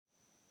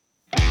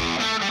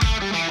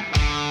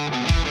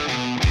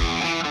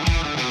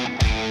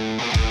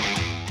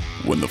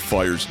When the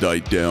fire's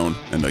died down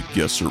and the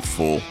guests are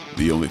full,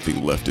 the only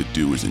thing left to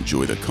do is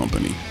enjoy the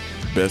company.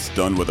 Best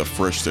done with a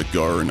fresh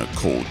cigar and a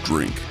cold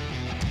drink.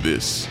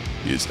 This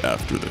is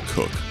After the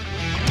Cook.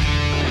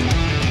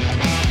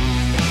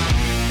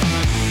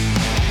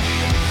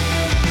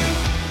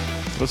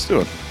 Let's do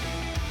it.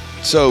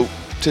 So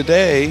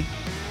today,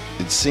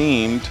 it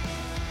seemed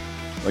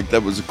like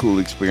that was a cool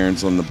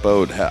experience on the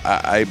boat.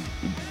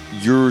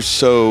 You're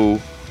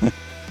so,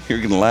 you're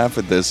going to laugh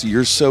at this,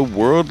 you're so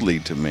worldly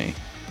to me.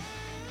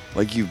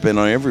 Like you've been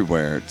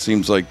everywhere. It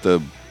seems like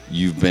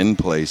you've been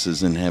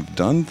places and have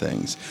done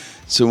things.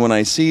 So when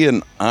I see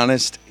an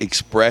honest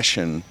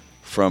expression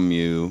from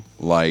you,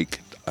 like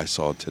I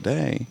saw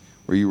today,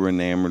 where you were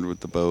enamored with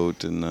the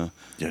boat and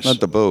Yes. not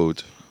the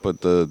boat,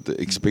 but the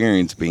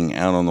experience being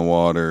out on the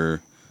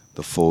water,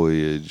 the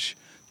foliage,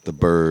 the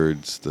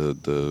birds,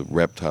 the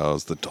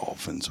reptiles, the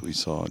dolphins we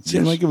saw. It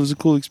seemed like it was a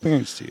cool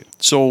experience to you.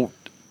 So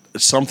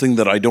something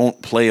that I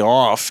don't play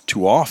off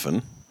too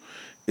often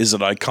is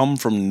that I come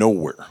from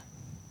nowhere,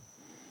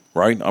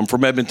 right? I'm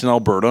from Edmonton,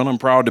 Alberta, and I'm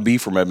proud to be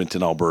from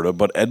Edmonton, Alberta,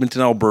 but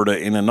Edmonton, Alberta,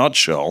 in a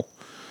nutshell,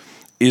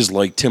 is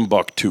like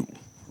Timbuktu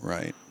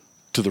Right,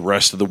 to the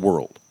rest of the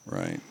world.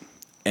 right.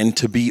 And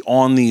to be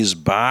on these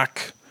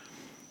back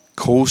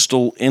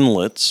coastal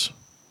inlets...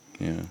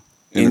 Yeah.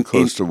 In a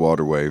coastal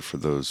waterway for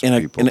those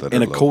people that are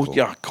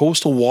local.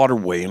 Coastal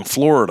waterway in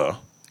Florida,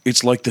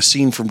 it's like the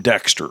scene from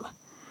Dexter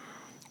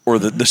or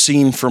the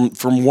scene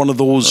from one of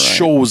those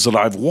shows that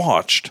I've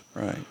watched.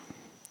 Right.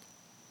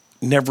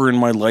 Never in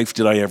my life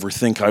did I ever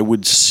think I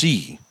would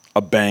see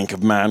a bank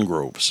of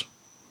mangroves.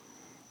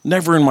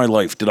 Never in my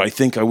life did I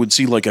think I would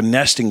see like a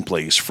nesting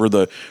place for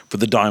the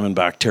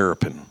diamondback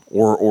terrapin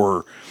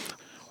or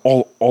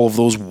all of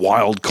those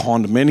wild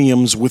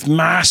condominiums with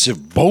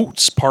massive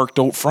boats parked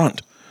out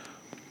front.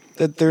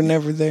 That they're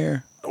never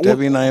there.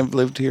 Debbie and I have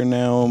lived here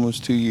now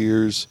almost 2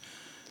 years.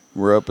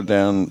 We're up and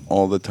down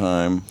all the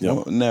time. Yep.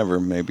 Well, never,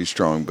 maybe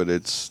strong, but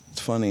it's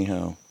funny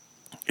how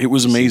it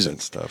was amazing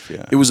stuff.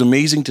 Yeah, it was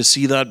amazing to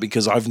see that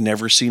because I've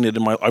never seen it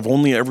I've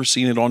only ever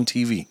seen it on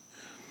TV.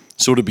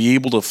 So to be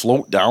able to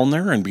float down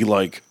there and be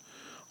like,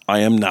 I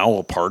am now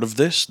a part of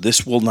this.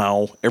 This will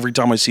now, every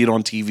time I see it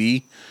on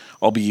TV,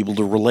 I'll be able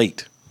to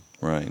relate.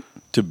 Right.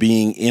 To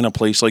being in a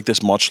place like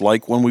this, much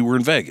like when we were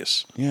in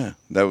Vegas. Yeah,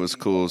 that was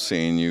cool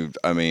seeing you.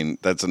 I mean,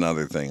 that's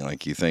another thing.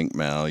 Like you think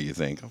Mel, oh,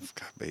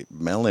 God, babe,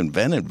 Mel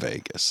invented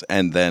Vegas.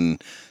 And then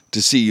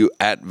to see you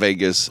at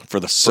Vegas, for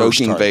the soaking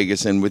first time.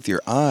 Vegas in with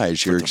your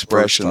eyes, your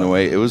expression, the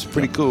way, it was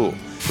pretty cool.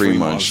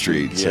 Fremont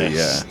Street, Yes, so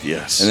yeah.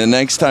 yes. And the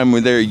next time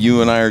we're there,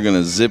 you and I are going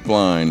to zip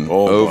line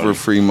over buddy.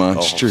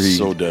 Fremont Street.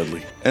 So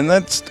deadly. And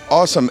that's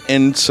awesome.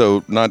 And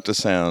so, not to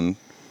sound,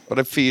 but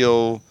I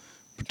feel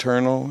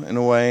paternal in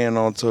a way and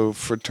also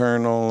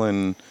fraternal,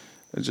 and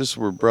just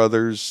we're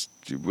brothers.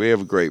 We have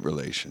a great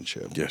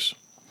relationship. Yes.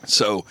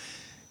 So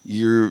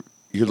you're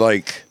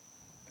like,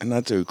 and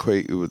not to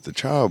equate you with the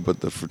child,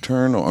 but the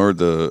fraternal or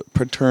the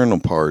paternal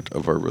part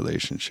of our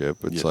relationship.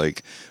 It's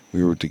like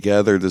we were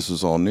together. This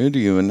was all new to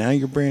you, and now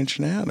you're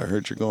branching out. I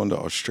heard you're going to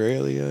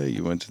Australia.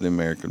 You went to the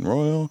American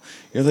Royal.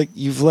 You're like,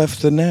 you've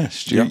left the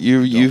nest.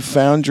 You've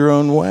found your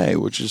own way,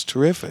 which is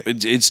terrific.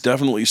 It's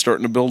definitely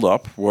starting to build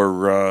up.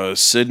 We're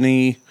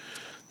Sydney,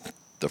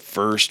 the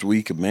first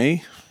week of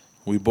May,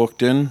 we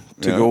booked in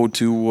to go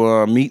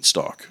to meat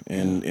stock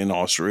in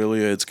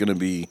Australia. It's going to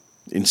be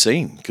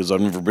insane because I've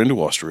never been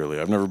to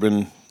Australia. I've never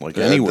been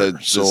anywhere.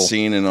 The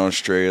scene in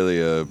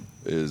Australia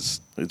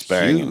is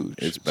banging. huge.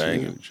 It's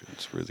banging. Huge.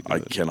 It's really good. I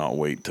cannot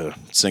wait to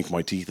sink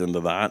my teeth into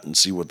that and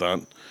see what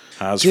that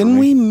has for Didn't me.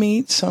 we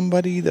meet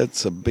somebody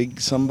that's a big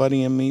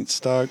somebody in meat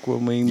stock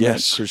when we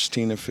met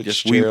Christina Yes,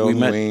 Fitzgerald? we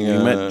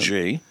met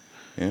Jay,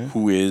 yeah.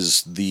 who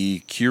is the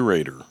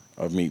curator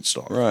of meat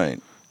stock.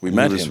 Right. We And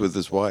met he was him with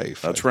his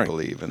wife, That's I right.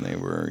 believe, and they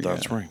were.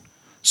 That's right.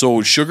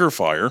 So Sugar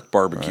Fire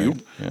Barbecue,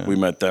 Right, yeah. we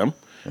met them.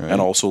 Right.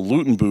 And also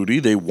Loot and Booty,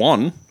 they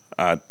won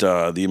at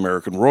the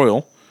American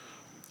Royal.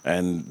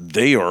 And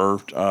they are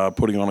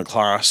putting on a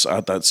class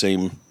at that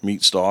same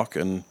meat stock,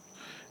 and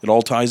it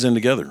all ties in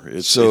together.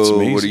 It's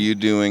amazing. What are you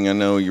doing? I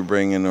know you're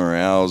bringing our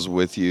Al's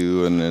with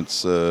you, and it's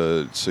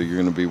so you're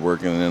going to be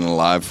working in a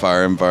live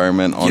fire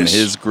environment on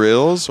his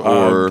grills,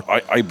 or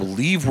I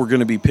believe we're going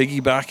to be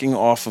piggybacking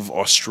off of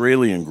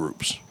Australian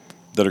groups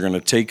that are going to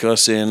take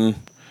us in,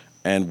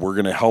 and we're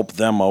going to help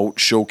them out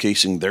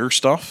showcasing their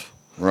stuff,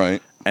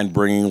 right? And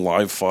bringing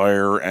live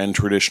fire and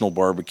traditional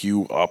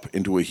barbecue up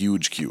into a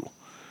huge queue.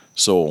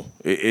 So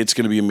it's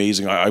going to be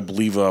amazing. I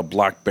believe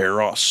Black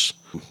Barros,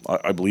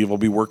 I believe I'll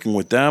be working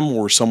with them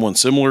or someone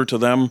similar to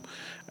them,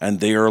 and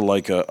they are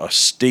like a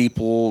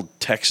staple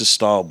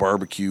Texas-style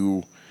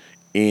barbecue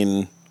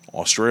in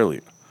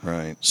Australia.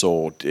 Right.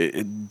 So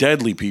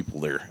deadly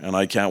people there, and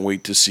I can't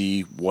wait to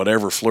see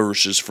whatever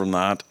flourishes from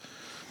that.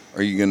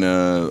 Are you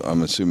gonna?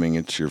 I'm assuming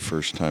it's your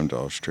first time to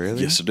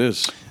Australia. Yes, it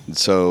is.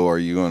 So, are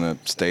you gonna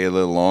stay a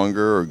little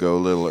longer or go a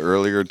little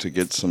earlier to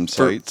get some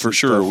sights? For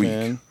sure, a week.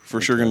 In?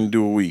 For sure, going to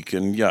do a week,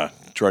 and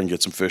try and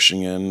get some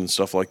fishing in and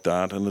stuff like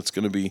that. And it's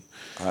going to be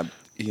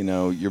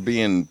you're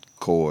being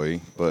coy,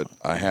 but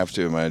I have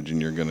to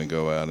imagine you're going to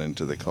go out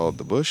into, they call it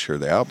the bush or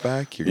the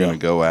outback. You're going to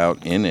go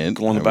out in it.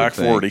 Go on the back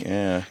 40.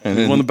 Yeah.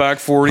 Go on the back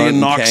 40 and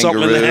knock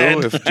something in the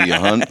head. Do you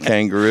hunt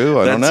kangaroo?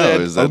 I don't know.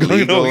 It. Is that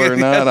legal or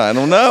not? I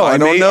don't know. I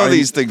don't know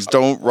these things.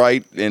 Don't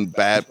write in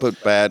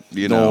put bat,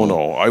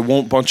 No. I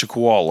won't punch a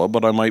koala,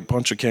 but I might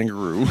punch a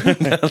kangaroo.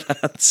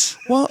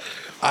 Well,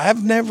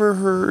 I've never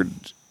heard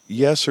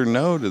yes or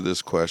no to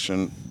this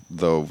question,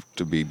 though,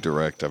 to be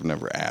direct, I've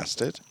never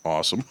asked it.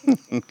 Awesome.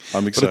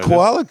 I'm excited. But a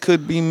koala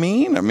could be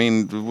mean. I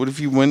mean, what if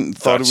you went and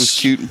thought it was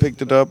cute and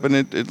picked it up and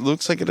it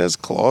looks like it has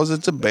claws?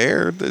 It's a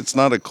bear. It's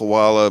not a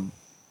koala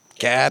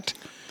cat.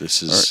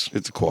 It's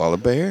a koala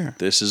bear.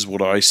 This is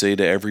what I say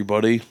to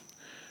everybody.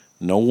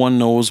 No one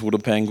knows what a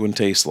penguin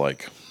tastes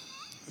like.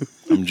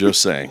 I'm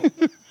just saying.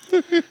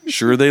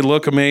 Sure, they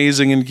look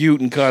amazing and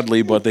cute and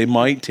cuddly, but they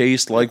might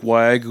taste like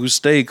Wagyu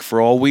steak for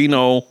all we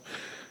know.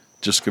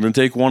 Just going to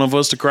take one of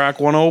us to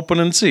crack one open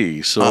and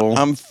see. So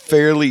I'm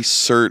fairly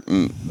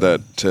certain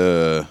that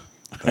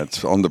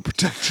that's on the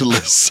protected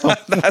list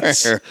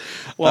somewhere.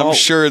 I'm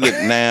sure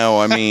that now,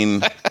 I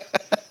mean,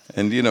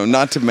 and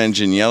not to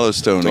mention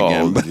Yellowstone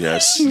again. But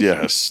yes,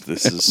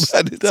 this is.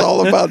 But it's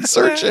all about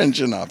search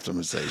engine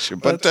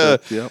optimization.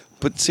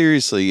 But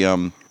seriously,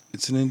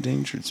 it's an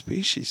endangered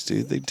species,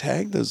 dude. They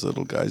tag those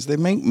little guys. They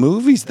make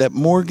movies that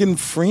Morgan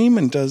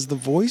Freeman does the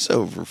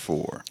voiceover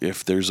for.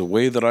 If there's a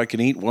way that I can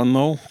eat one,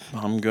 though,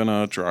 I'm going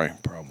to try,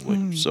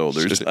 probably. So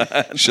there's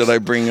that. Should I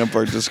bring up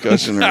our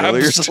discussion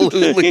earlier?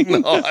 Absolutely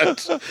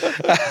not.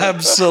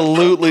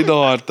 Absolutely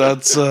not.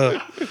 That's,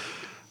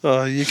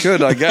 you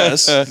could, I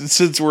guess.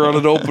 Since we're on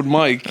an open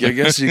mic, I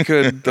guess you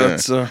could.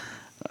 That's,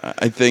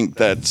 I think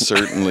that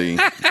certainly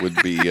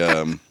would be...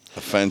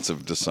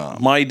 offensive to some.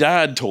 My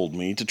dad told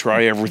me to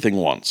try everything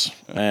once,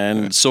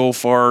 and so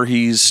far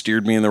he's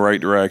steered me in the right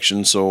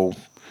direction, so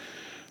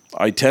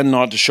I tend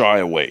not to shy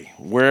away.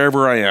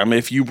 Wherever I am,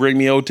 if you bring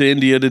me out to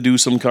India to do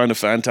some kind of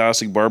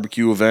fantastic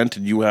barbecue event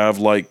and you have,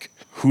 like,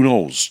 who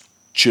knows,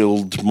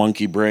 chilled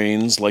monkey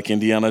brains like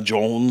Indiana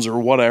Jones or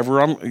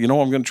whatever, I'm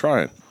going to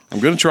try it.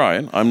 I'm going to try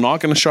it. I'm not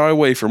going to shy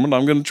away from it.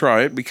 I'm going to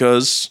try it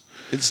because...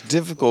 It's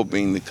difficult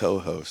being the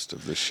co-host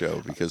of this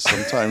show because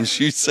sometimes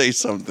you say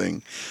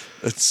something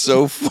that's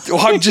so funny.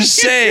 I'm just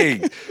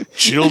saying.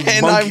 Chilled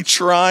and monkey. I'm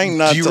trying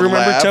not to laugh. Do you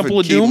remember Temple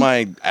of Doom? Keep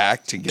my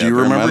act together. Do you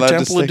remember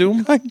Temple of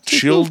Doom?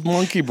 Chilled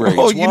monkey brains.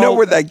 Oh, you know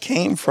where that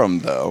came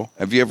from, though?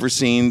 Have you ever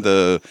seen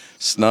the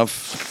snuff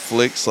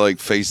flicks like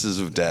Faces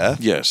of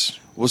Death? Yes.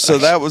 Well, so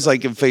that was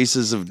like in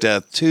Faces of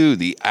Death, too,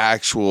 the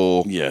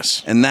actual...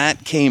 Yes. And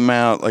that came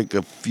out like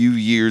a few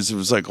years. It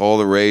was like all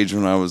the rage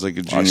when I was like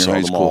a junior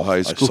high school.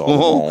 I saw them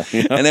all.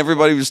 Yeah. And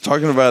everybody was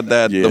talking about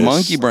that, the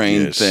monkey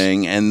brain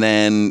thing. And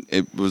then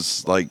it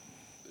was like,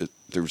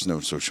 there was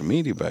no social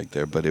media back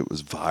there, but it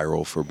was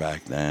viral for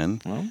back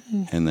then.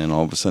 And then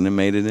all of a sudden it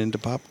made it into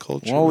pop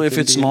culture. Well, if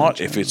it's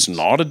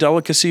not a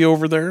delicacy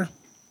over there,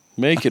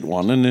 make it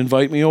one and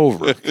invite me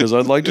over because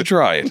I'd like to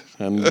try it.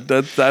 And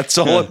that's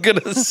all I'm going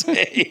to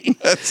say.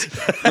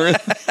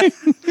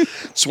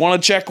 Just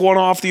want to check one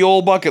off the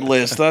old bucket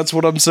list. That's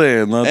what I'm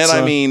saying.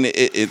 I mean,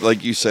 it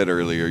like you said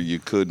earlier, you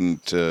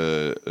couldn't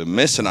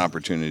miss an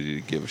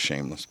opportunity to give a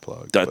shameless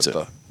plug. That's it.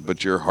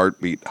 But your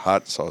Heartbeat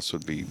hot sauce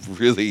would be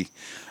really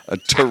a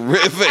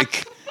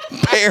terrific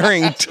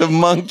pairing to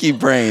monkey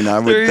brain, I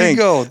would think. There you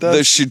go.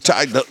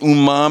 The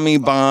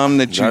umami bomb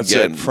that you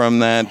get from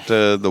that,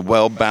 the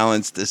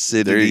well-balanced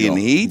acidity and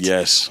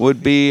heat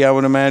would be, I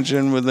would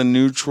imagine, with a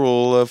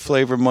neutral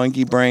flavor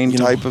monkey brain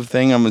type of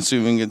thing. I'm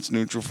assuming it's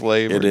neutral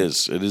flavor. It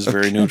is. It is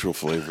very neutral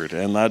flavored,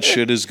 and that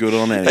shit is good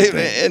on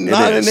anything. And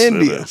not in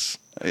India.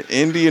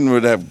 Indian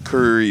would have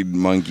curried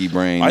monkey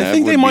brain. I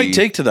think they might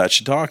take to that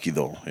shiitake,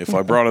 though. If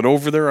I brought it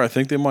over there, I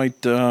think they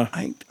might...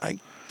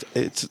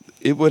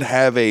 It would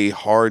have a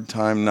hard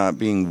time not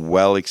being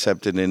well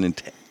accepted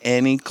into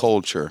any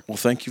culture. Well,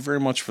 thank you very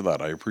much for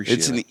that. I appreciate it.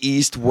 It's an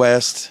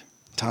East-West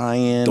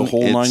tie-in. The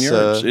whole 9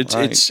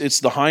 yards. It's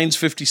the Heinz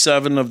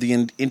 57 of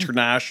the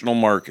international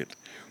market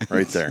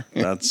right there.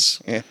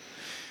 That's...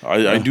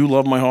 I do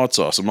love my hot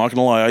sauce. I'm not going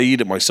to lie. I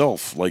eat it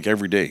myself, like,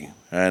 every day.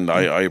 And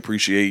I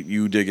appreciate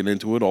you digging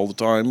into it all the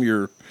time.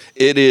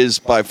 It is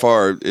by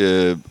far,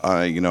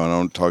 I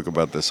don't talk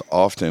about this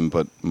often,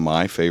 but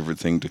my favorite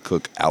thing to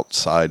cook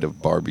outside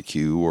of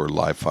barbecue or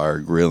live fire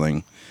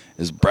grilling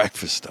is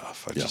breakfast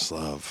stuff. I just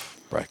love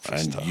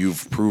breakfast stuff. And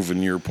you've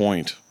proven your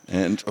point.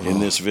 And in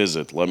this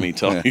visit, let me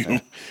tell you,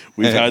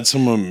 we've had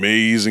some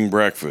amazing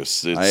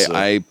breakfasts.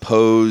 I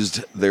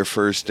posed their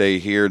first day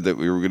here that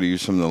we were going to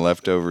use some of the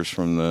leftovers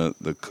from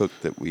the cook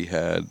that we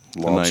had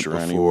the night before.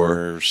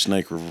 Anywhere,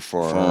 Snake River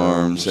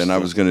Farms. And I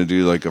was going to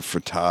do like a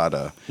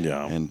frittata.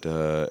 Yeah.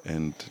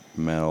 And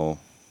Mel,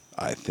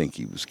 I think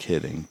he was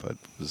kidding, but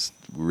was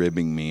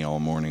ribbing me all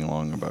morning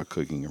long about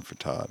cooking a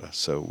frittata.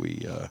 So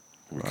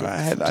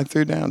I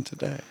threw down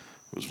today.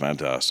 It was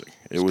fantastic.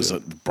 It was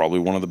probably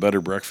one of the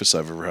better breakfasts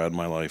I've ever had in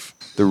my life.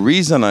 The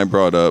reason I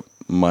brought up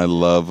my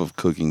love of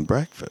cooking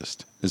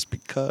breakfast is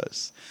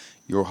because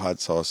your hot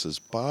sauce is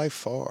by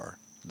far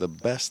the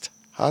best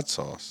hot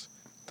sauce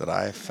that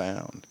I have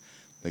found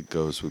that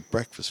goes with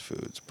breakfast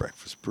foods,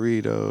 breakfast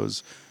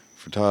burritos,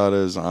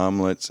 frittatas,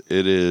 omelets.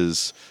 It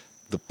is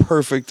the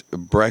perfect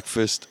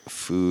breakfast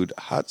food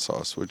hot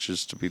sauce, which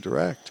is, to be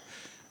direct,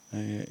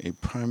 a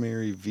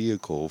primary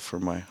vehicle for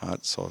my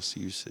hot sauce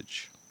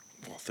usage.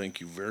 Well,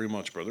 thank you very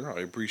much, brother. I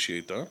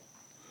appreciate that.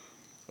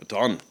 A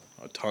ton.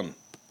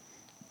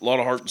 A lot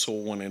of heart and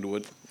soul went into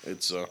it.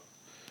 It's a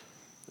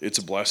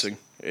blessing.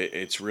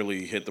 It's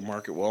really hit the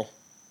market well.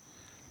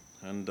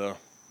 And,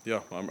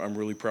 I'm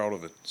really proud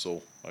of it.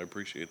 So I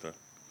appreciate that.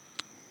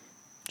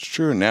 It's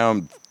true. Now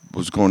I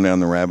was going down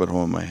the rabbit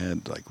hole in my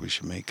head, like we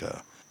should make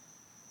a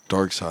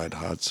dark side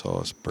hot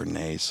sauce,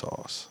 béarnaise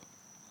sauce,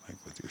 like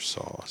with your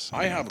sauce.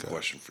 I have a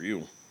question for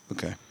you.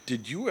 Okay.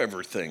 Did you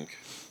ever think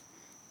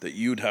that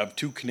you'd have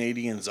two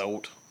Canadians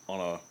out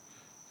on a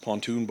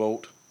pontoon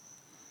boat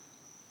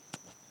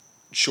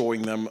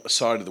showing them a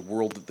side of the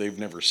world that they've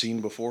never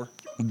seen before?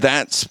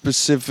 That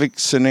specific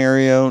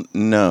scenario,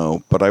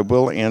 no, but I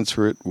will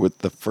answer it with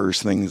the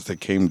first things that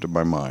came to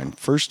my mind.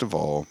 First of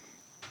all,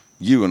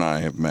 you and I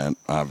have met,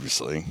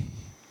 obviously,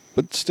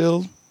 but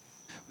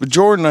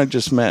Jordan I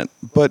just met.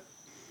 But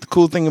the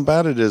cool thing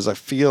about it is I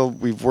feel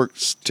we've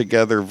worked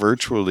together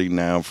virtually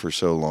now for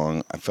so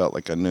long, I felt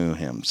like I knew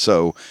him.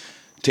 So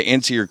to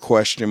answer your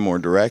question more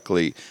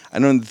directly, I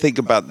don't think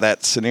about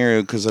that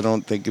scenario because I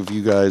don't think of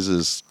you guys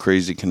as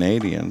crazy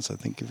Canadians. I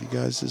think of you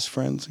guys as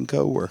friends and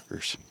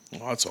coworkers.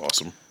 Well, that's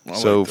awesome.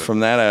 So from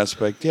that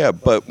aspect, yeah.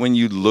 But when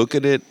you look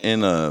at it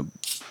in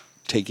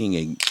taking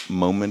a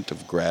moment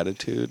of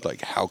gratitude,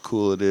 like how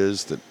cool it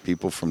is that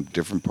people from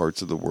different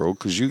parts of the world,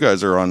 because you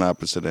guys are on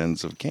opposite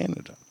ends of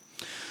Canada.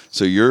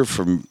 So you're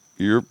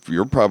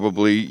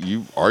probably,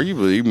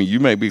 arguably, you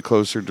may be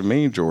closer to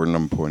me, Jordan.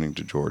 I'm pointing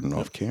to Jordan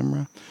off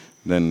camera,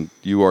 than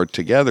you are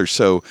together.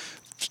 So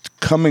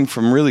coming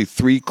from really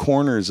three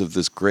corners of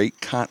this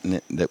great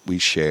continent that we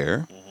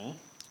share,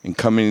 and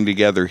coming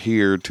together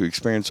here to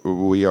experience what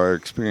we are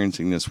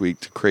experiencing this week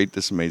to create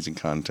this amazing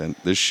content,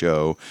 this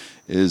show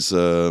is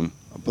a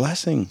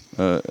blessing.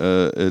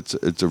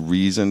 It's a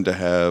reason to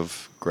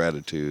have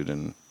gratitude.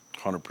 And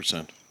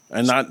 100%.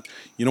 And that,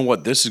 you know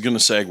what, this is going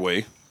to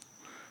segue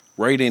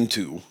right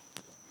into,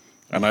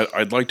 and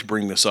I'd like to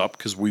bring this up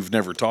because we've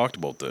never talked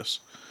about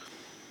this.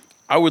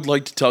 I would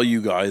like to tell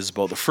you guys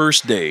about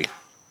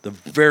the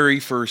very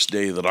first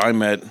day that I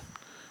met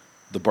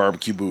the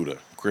Barbecue Buddha,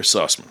 Chris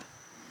Sussman.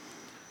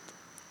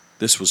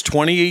 This was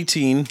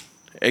 2018,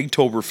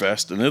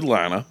 Eggtoberfest in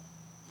Atlanta,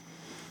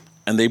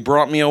 and they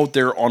brought me out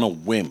there on a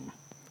whim.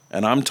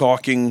 And I'm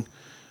talking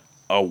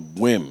a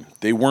whim.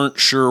 They weren't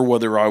sure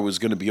whether I was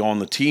going to be on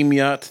the team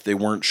yet. They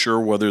weren't sure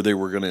whether they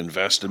were going to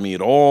invest in me at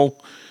all.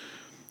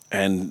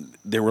 And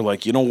they were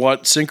like, you know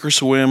what, sink or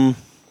swim,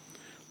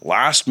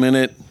 last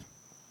minute,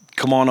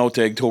 come on out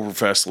to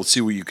Eggtoberfest, let's see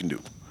what you can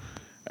do.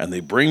 And they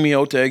bring me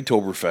out to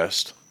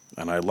Eggtoberfest,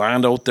 and I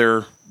land out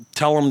there.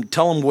 Tell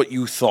them what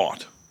you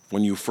thought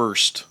when you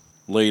first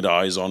laid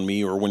eyes on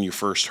me or when you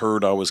first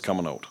heard I was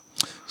coming out.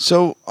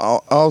 So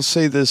I'll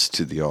say this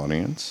to the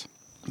audience,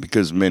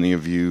 because many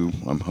of you,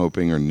 I'm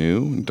hoping, are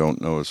new and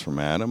don't know us from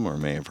Adam or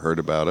may have heard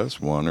about us,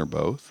 one or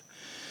both.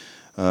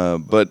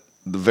 But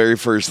the very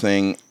first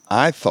thing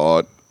I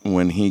thought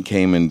when he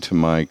came into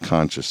my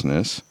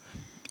consciousness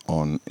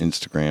on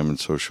Instagram and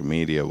social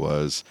media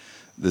was,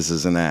 this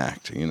is an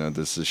act. You know,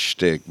 this is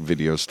shtick.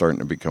 Video's starting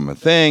to become a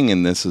thing,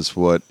 and this is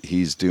what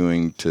he's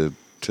doing to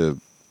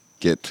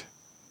get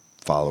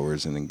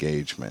followers and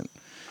engagement.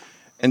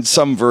 And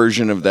some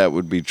version of that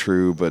would be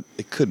true, but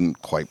it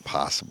couldn't quite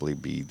possibly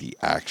be the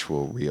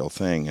actual real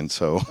thing. And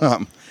so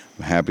I'm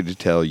happy to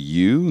tell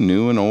you,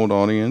 new and old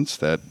audience,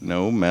 that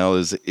no, Mel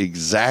is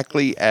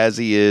exactly as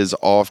he is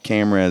off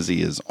camera as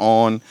he is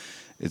on.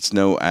 It's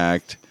no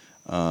act.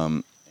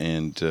 And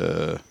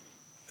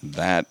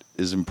that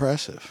is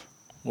impressive.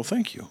 Well,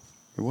 thank you.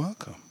 You're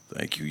welcome.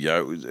 Thank you. Yeah,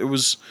 it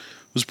was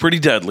pretty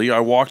deadly.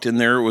 I walked in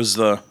there. It was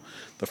the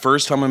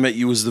first time I met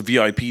you was the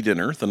VIP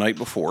dinner the night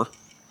before.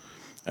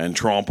 And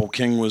Trompo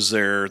King was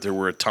there. There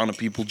were a ton of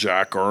people.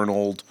 Jack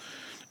Arnold.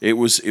 It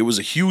was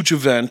a huge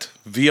event.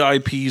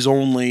 VIPs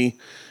only,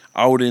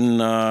 out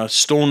in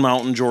Stone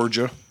Mountain,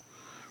 Georgia,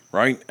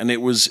 right? And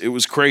it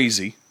was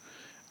crazy.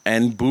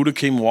 And Buddha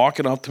came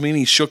walking up to me and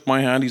he shook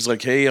my hand. He's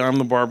like, "Hey, I'm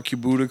the Barbecue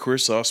Buddha,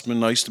 Chris Sussman.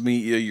 Nice to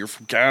meet you. You're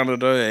from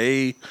Canada.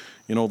 Hey,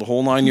 you know, the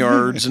whole 9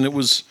 yards." And it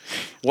was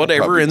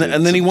whatever. And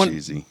then he went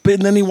cheesy.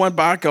 And then he went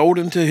back out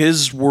into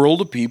his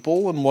world of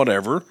people and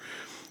whatever.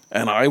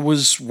 And I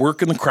was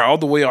working the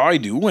crowd the way I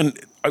do, and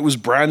it was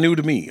brand new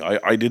to me.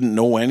 I didn't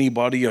know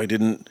anybody.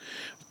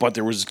 But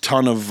there was a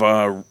ton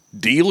of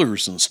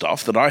dealers and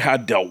stuff that I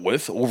had dealt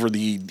with over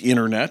the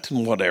internet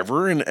and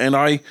whatever. And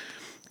I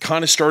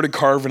kind of started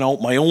carving out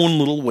my own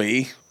little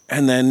way.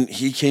 And then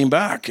he came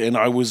back, and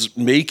I was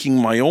making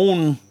my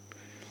own,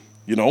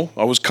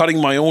 I was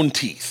cutting my own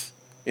teeth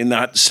in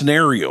that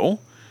scenario.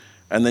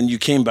 And then you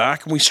came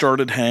back and we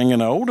started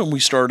hanging out and we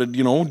started,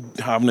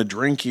 having a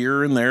drink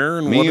here and there.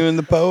 And you and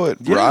the poet,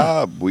 yeah.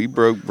 Rob, we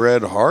broke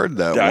bread hard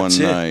that one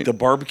night. The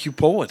barbecue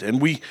poet.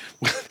 And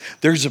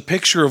There's a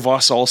picture of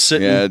us all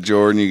sitting. Yeah,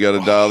 Jordan, you got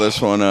to dial this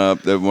one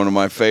up. That one of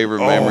my favorite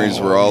memories.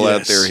 We're all out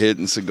yes. there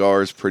hitting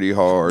cigars pretty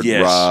hard.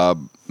 Yes.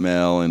 Rob,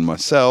 Mel, and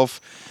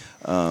myself.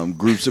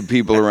 Groups of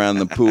people around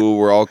the pool.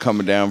 We're all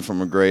coming down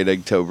from a great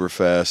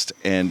Eggtoberfest,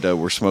 and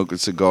we're smoking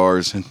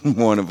cigars. And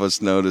one of us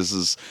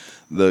notices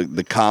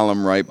the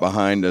column right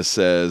behind us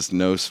says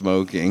 "No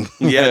smoking."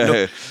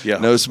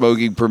 No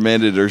smoking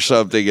permitted or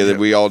something. And then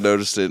we all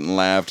noticed it and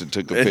laughed and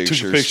took a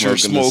picture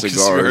smoking the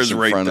cigars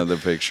in front of the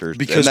picture.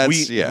 Because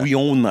we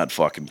own that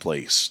fucking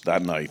place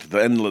that night.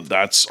 And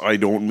that's, I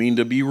don't mean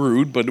to be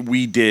rude, but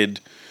we did.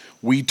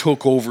 We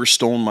took over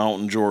Stone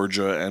Mountain,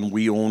 Georgia, and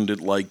we owned it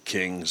like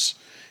kings.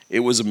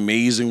 It was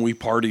amazing. We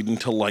partied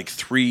until like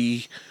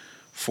 3,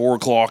 4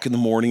 o'clock in the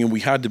morning, and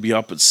we had to be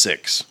up at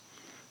 6.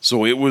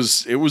 So it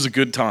was a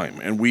good time,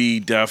 and we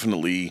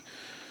definitely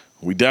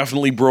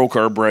broke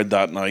our bread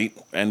that night,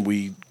 and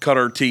we cut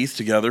our teeth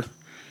together.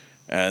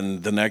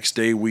 And the next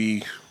day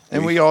we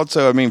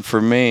also, I mean,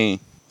 for me,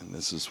 and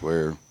this is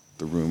where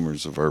the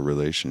rumors of our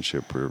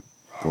relationship are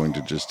going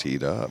to just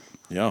heat up.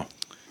 Yeah.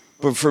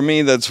 But for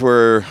me, that's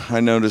where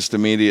I noticed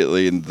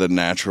immediately the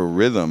natural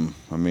rhythm.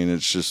 I mean, it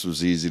just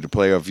was easy to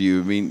play off you.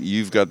 I mean,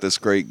 you've got this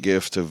great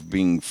gift of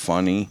being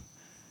funny,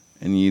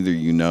 and either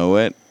you know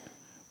it,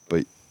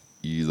 but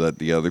you let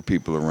the other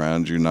people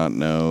around you not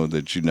know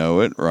that you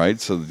know it,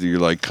 right? So you're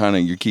like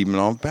you're keeping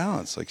off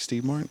balance, like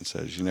Steve Martin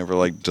says. You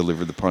never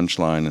deliver the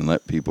punchline and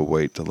let people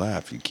wait to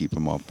laugh. You keep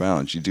them off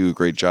balance. You do a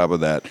great job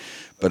of that.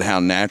 But how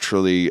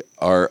naturally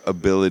our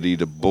ability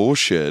to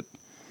bullshit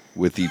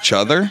with each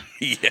other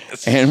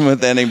yes. and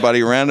with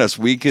anybody around us,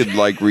 we could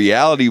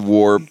reality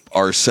warp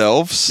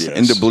ourselves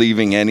into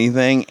believing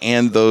anything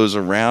and those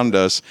around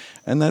us,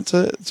 and it's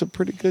a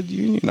pretty good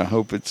union. I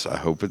hope it's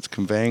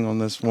conveying on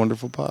this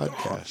wonderful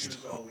podcast.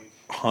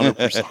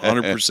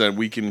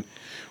 100%.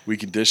 We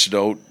can dish it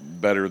out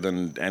better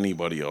than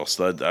anybody else.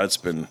 That's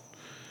been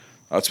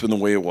the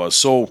way it was.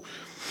 So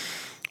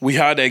we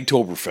had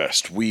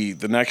Eggtoberfest.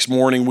 The next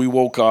morning we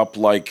woke up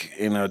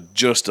in a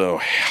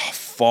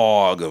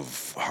fog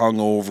of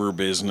hungover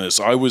business.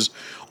 I was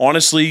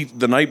honestly,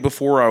 the night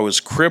before, I was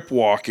crip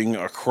walking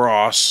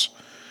across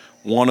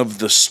one of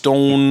the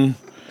stone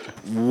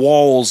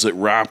walls that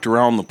wrapped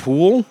around the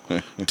pool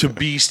to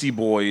Beastie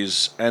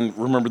Boys, and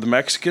remember the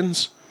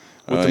Mexicans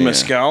with the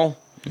mezcal?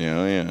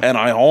 Yeah. And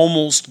I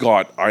almost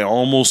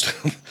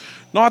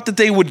not that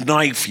they would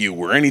knife you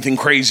or anything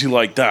crazy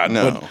like that.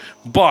 No.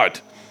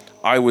 But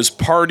I was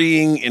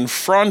partying in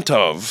front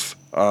of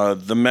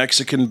the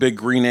Mexican Big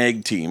Green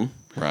Egg team.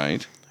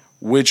 Right.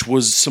 Which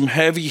was some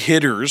heavy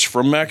hitters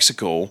from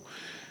Mexico.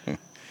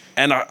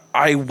 And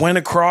I went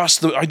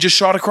I just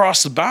shot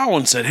across the bow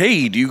and said,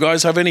 "Hey, do you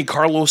guys have any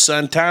Carlos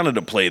Santana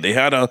to play?" They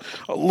had a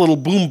little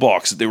boom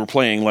box that they were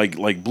playing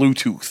like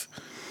Bluetooth.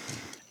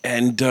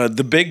 And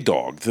the big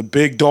dog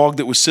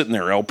that was sitting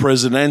there, El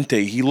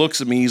Presidente, he looks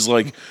at me, he's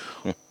like,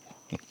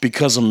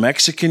 "Because I'm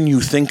Mexican,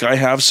 you think I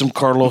have some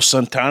Carlos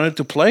Santana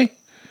to play?"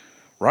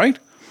 Right?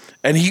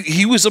 And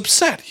he was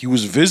upset. He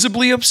was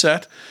visibly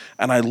upset.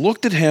 And I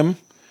looked at him,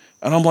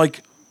 and I'm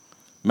like,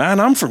 "Man,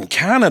 I'm from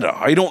Canada.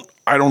 I don't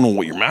know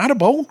what you're mad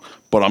about,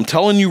 but I'm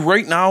telling you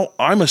right now,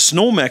 I'm a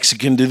snow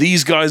Mexican to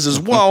these guys as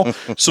well.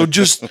 So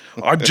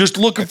I'm just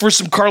looking for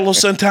some Carlos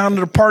Santana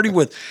to party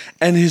with."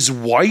 And his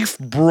wife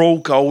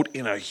broke out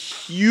in a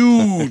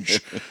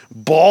huge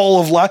ball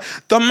of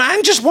laughter. "The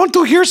man just want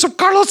to hear some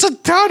Carlos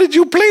Santana. Did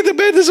you play the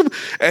band?"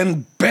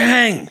 And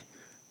bang!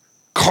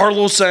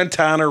 Carlos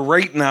Santana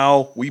right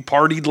now. We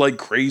partied like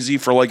crazy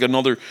for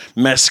another.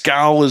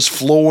 Mezcal is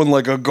flowing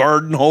like a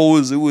garden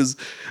hose. It was,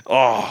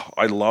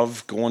 I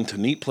love going to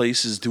neat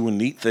places, doing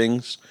neat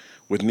things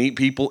with neat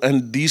people.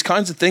 And these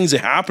kinds of things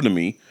that happen to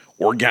me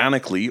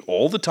organically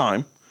all the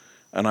time.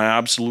 And I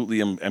absolutely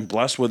am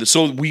blessed with it.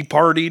 So we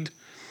partied.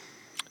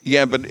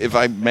 Yeah, but if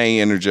I may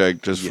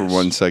interject just for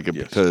 1 second,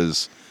 Yes.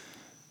 because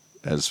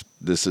as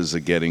this is a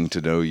getting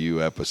to know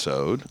you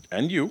episode.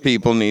 And you.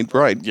 People need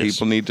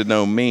to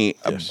know me.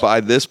 Yes.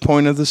 By this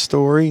point of the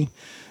story,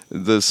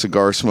 the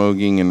cigar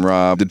smoking and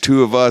Rob, the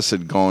two of us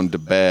had gone to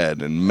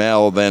bed, and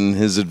Mel, then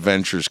his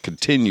adventures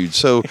continued.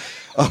 So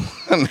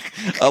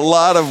a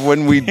lot of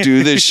when we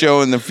do this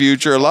show in the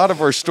future, a lot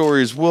of our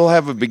stories will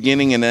have a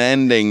beginning and an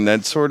ending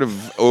that sort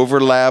of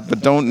overlap,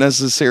 but don't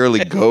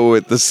necessarily go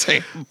at the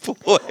same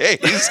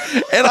place.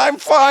 And I'm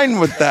fine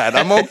with that.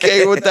 I'm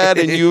okay with that.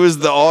 And you as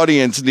the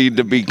audience need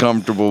to be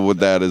comfortable with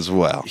that as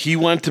well. He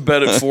went to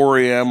bed at 4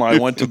 a.m. I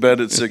went to bed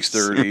at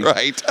 6:30.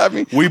 Right. I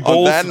mean,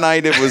 on that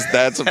night,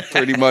 that's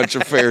pretty much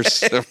a fair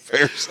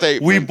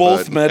statement. We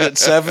both met at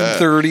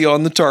 7:30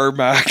 on the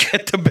tarmac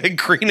at the Big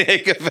Green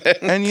Egg event.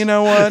 And you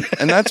know what?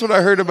 And that's what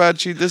I heard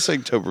about you this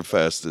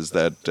Eggtoberfest is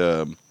that,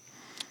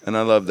 and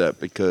I love that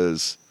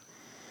because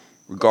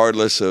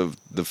regardless of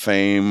the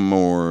fame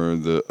or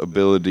the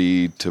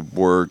ability to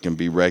work and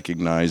be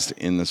recognized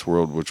in this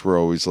world, which we're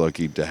always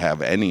lucky to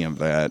have any of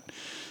that,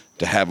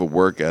 to have a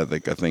work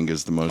ethic, I think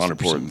is the most 100%.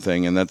 important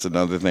thing. And that's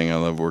another thing I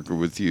love working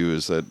with you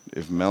is that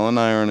if Mel and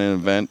I are in an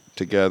event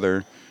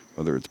together,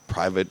 whether it's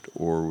private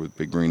or with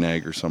Big Green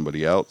Egg or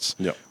somebody else.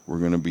 Yep. We're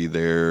going to be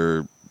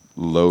there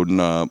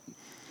loading up,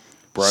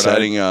 Bright-eyed-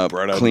 setting up,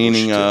 bright-eyed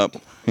cleaning bushy up,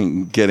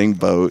 and getting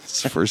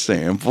boats for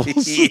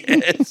samples.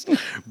 Yes.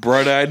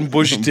 Bright-eyed and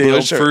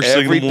bushy-tailed first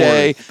thing every in the morning.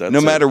 day, That's no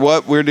it. matter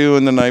what we're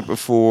doing the night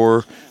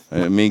before,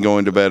 me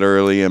going to bed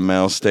early and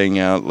Mel staying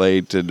out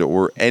late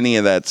or any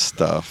of that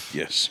stuff.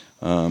 Yes.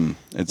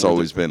 It's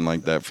always been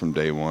like that from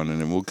day one, and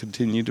it will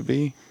continue to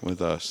be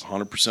with us.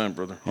 100%,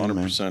 brother. Yeah,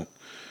 100%.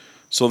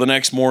 So the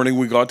next morning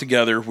we got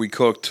together. We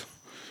cooked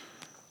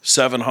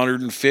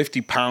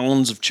 750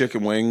 pounds of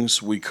chicken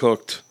wings. We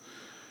cooked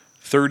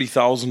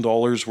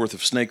 $30,000 worth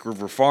of Snake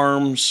River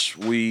Farms.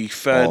 We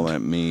fed. All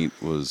that meat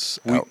was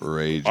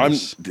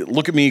outrageous.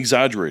 Look at me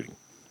exaggerating.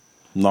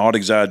 Not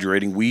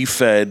exaggerating. We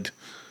fed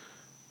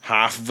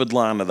half of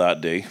Atlanta that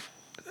day,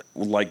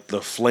 like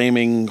the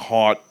flaming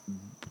hot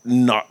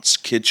nuts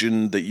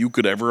kitchen that you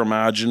could ever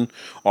imagine,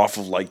 off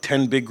of like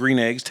 10 Big Green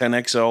Eggs, 10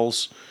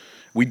 XLs.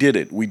 We did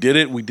it. We did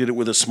it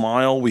with a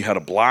smile. We had a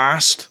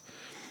blast.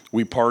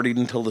 We partied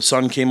until the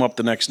sun came up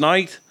the next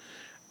night.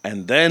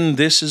 And then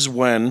this is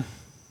when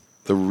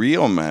the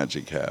real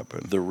magic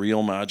happened.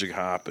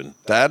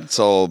 That's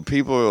all.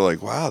 People are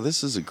like, wow,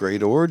 this is a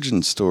great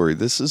origin story.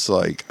 This is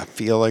like, I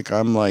feel like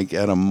I'm like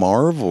at a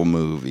Marvel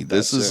movie.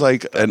 This is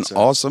like an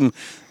awesome,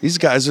 these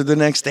guys are the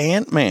next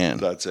Ant-Man.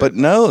 That's it. But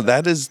no,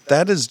 that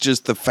is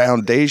just the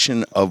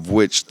foundation of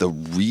which the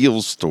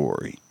real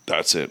story.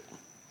 That's it.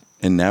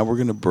 And now we're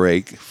going to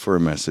break for a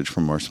message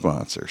from our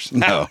sponsors.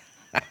 No,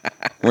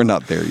 we're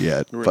not there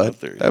yet.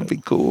 That'd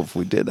be cool if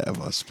we did have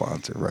a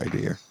sponsor right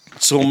here.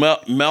 So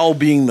Mel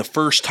being the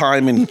first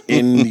time in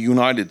the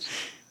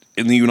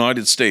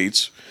United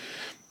States,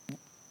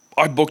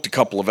 I booked a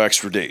couple of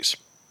extra days.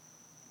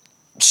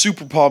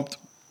 Super pumped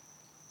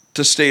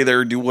to stay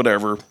there, do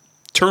whatever.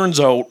 Turns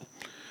out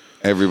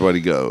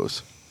everybody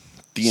goes.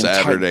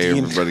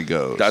 Everybody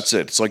goes. That's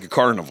it. It's like a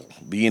carnival.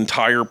 The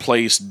entire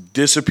place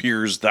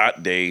disappears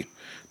that day.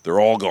 They're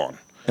all gone.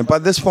 And by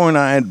this point,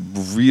 I had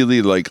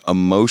really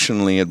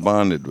emotionally had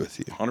bonded with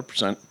you.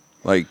 100%.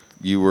 Like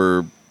you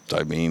were.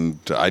 I mean,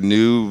 I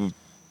knew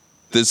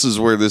this is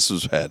where this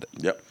was headed.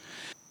 Yep.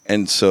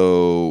 And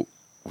so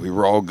we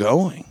were all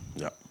going.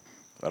 Yep.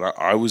 And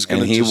I was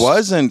going to. And he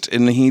wasn't,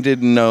 and he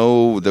didn't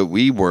know that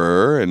we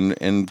were,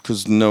 and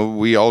because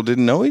we all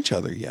didn't know each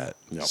other yet.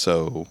 Yep.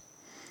 So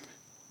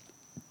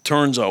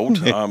turns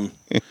out,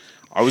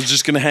 I was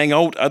just going to hang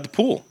out at the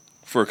pool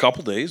for a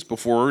couple days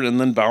before, and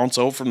then bounce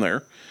out from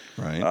there.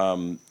 Right.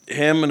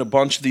 Him and a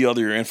bunch of the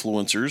other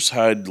influencers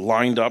had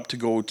lined up to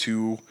go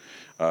to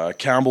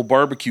Campbell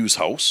Barbecue's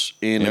house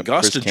in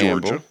Augusta,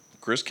 Georgia.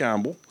 Chris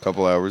Campbell. A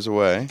couple hours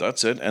away.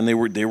 That's it. And they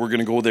were going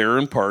to go there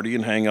and party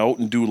and hang out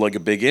and do like a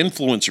big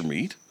influencer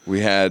meet.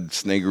 We had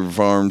Snake River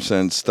Farm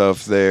sent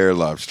stuff there,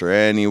 Lobster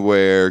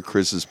Anywhere,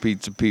 Chris's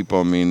Pizza People.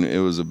 I mean, it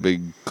was a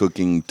big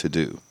cooking to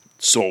do.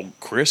 So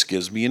Chris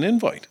gives me an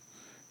invite.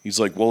 He's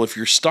like, well, if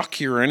you're stuck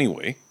here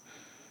anyway,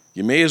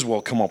 you may as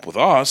well come up with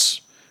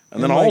us.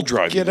 And then I'll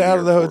drive you to the out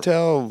of the airport.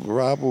 hotel.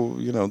 Rob will,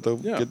 they'll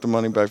get the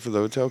money back for the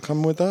hotel.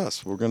 Come with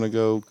us. We're going to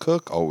go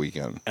cook all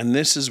weekend. And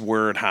this is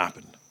where it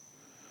happened.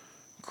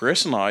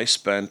 Chris and I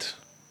spent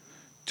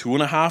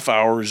 2.5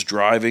 hours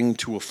driving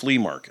to a flea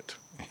market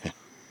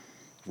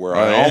where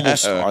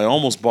I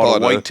almost bought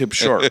a white-tipped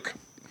shark.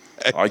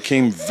 I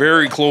came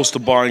very close to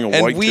buying a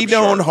white-tipped shark. And we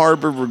don't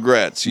harbor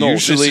regrets. No,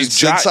 usually,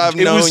 since I've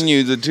known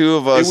you, the two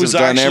of us have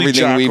done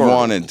everything we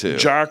wanted to.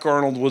 Jack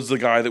Arnold was the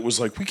guy that was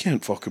like, we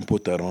can't fucking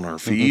put that on our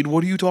feed.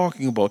 What are you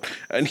talking about?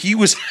 And he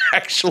was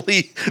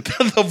actually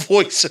the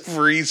voice of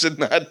reason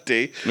that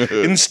day.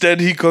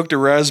 Instead, he cooked a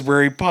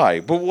raspberry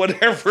pie. But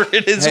whatever,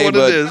 it is it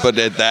is. But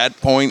at that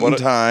point in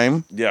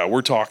time... Yeah,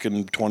 we're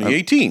talking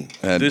 2018.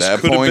 At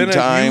that point in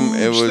time,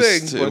 it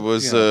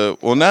was...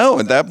 Well, no,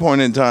 at that point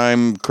in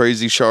time,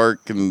 Crazy Shark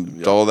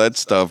and all that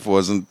stuff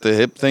wasn't the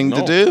hip thing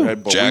to do.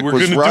 Jack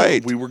was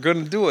right. We were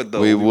going to do it,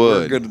 though. We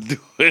were going to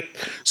do it.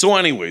 So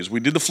anyways, we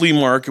did the flea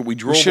market. We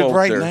drove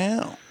out there.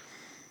 now.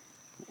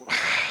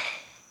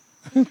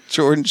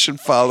 Jordan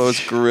should follow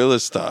us guerrilla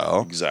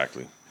style.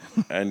 Exactly.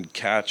 And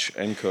catch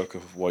and cook a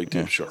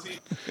white-tipped shark.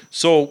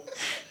 So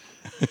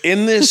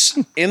in this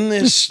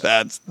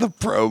that's the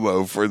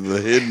promo for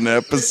the hidden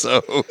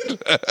episode.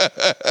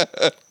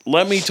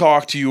 Let me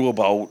talk to you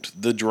about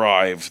the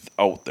drive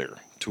out there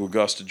to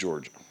Augusta,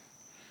 Georgia.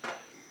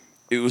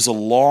 It was a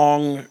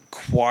long,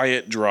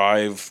 quiet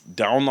drive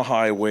down the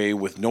highway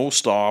with no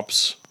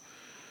stops.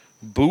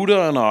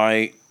 Buddha and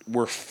I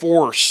were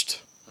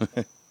forced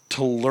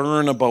to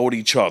learn about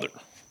each other.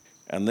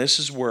 And this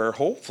is where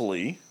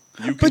hopefully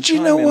you can But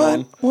you know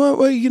what?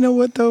 Well, you know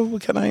what though?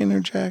 Can I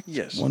interject?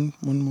 Yes. One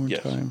more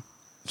time.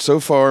 So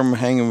far I'm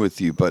hanging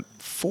with you, but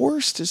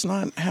forced is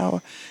not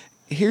how...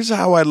 Here's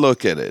how I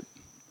look at it.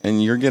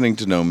 And you're getting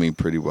to know me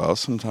pretty well.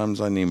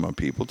 Sometimes I need my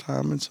people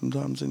time, and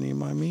sometimes I need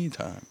my me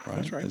time. Right?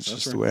 That's right. It's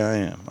just the way I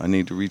am. I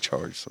need to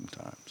recharge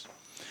sometimes.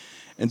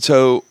 And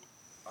so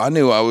I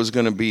knew I was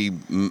going to be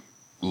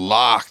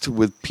locked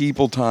with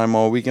people time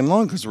all weekend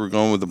long because we're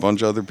going with a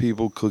bunch of other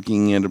people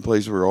cooking at a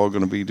place we're all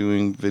going to be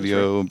doing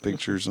video and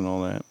pictures and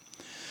all that.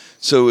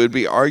 So it'd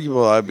be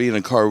arguable I'd be in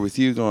a car with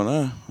you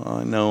going,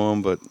 I know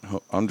him, but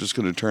I'm just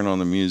going to turn on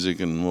the music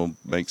and we'll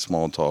make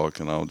small talk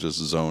and I'll just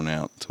zone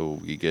out till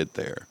we get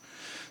there.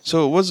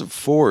 So it wasn't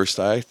forced.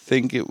 I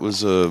think it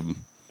was a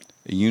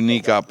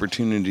unique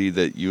opportunity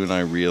that you and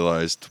I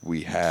realized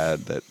we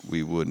had that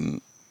we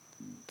wouldn't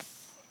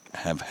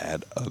have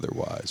had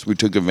otherwise. We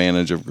took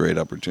advantage of great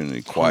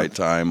opportunity. Quiet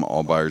time,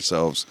 all by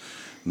ourselves.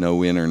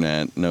 No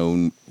internet,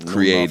 no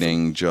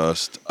creating,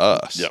 just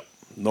us. Yep.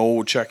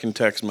 No checking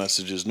text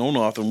messages, no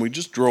nothing. We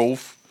just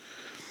drove.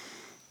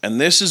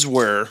 And this is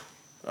where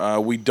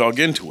we dug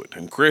into it.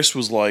 And Chris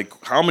was like,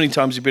 how many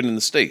times have you been in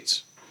the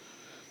States?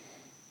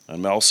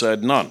 And Mel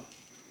said, none.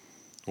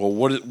 Well,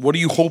 what are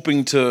you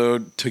hoping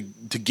to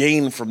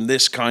gain from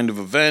this kind of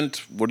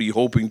event? What are you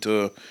hoping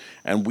to...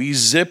 And we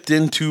zipped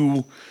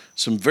into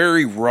some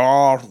very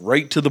raw,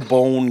 right to the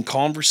bone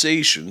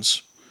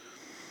conversations.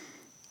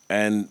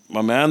 And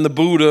my man, the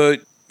Buddha,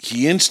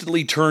 he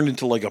instantly turned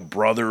into like a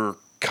brother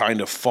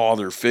kind of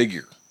father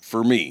figure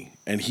for me.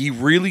 And he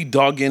really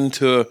dug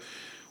into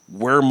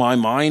where my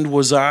mind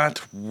was at,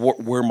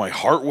 where my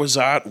heart was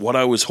at, what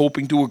I was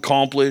hoping to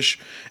accomplish.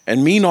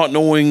 And me not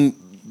knowing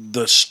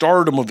the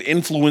stardom of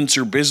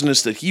influencer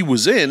business that he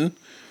was in,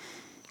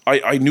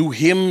 I knew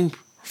him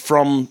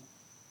from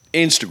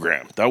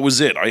Instagram. That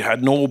was it. I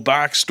had no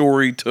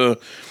backstory to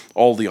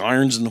all the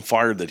irons in the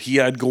fire that he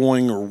had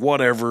going or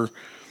whatever.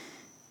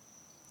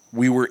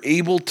 We were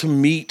able to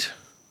meet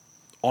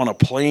on a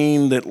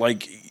plane that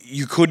like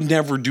you could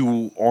never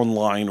do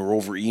online or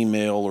over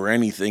email or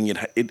anything.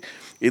 It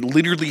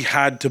literally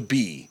had to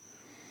be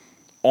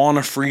on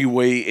a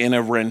freeway in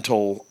a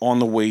rental on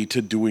the way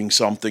to doing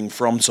something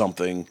from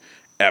something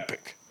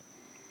epic.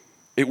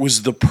 It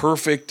was the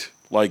perfect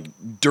like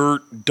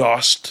dirt,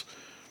 dust,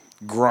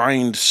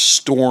 grind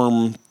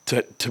storm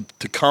to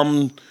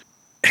come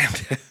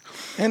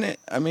and it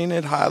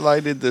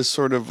highlighted this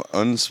sort of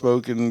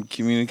unspoken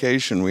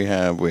communication we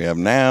have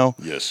now.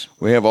 Yes,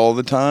 we have all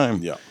the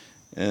time. Yeah.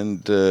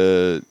 And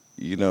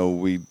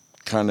we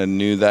kind of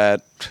knew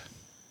that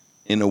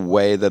in a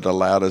way that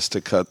allowed us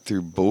to cut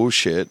through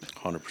bullshit.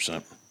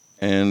 100%.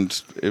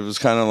 And it was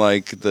kind of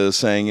like the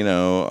saying,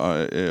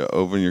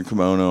 open your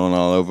kimono and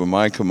I'll open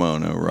my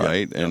kimono,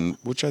 right? Yep. And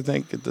which I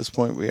think at this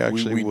point we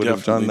actually we would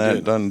have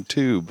done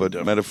too, but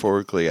Definitely.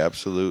 metaphorically,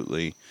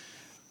 absolutely.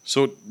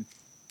 So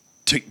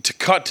to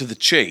cut to the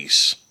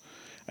chase,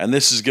 and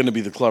this is going to be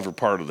the clever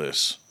part of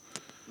this,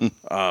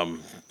 I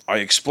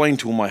explained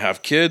to him I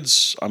have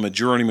kids, I'm a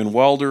journeyman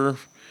welder,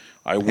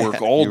 I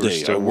work all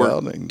day. I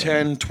work welding,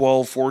 10,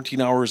 12,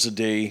 14 hours a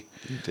day.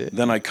 You did.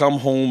 Then I come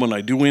home and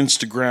I do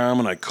Instagram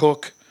and I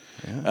cook.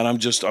 Yeah.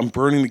 And I'm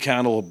burning the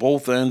candle at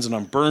both ends and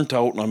I'm burnt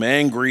out and I'm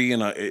angry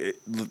and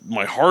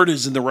my heart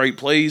is in the right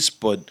place,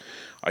 but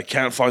I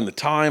can't find the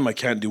time. I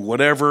can't do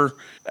whatever.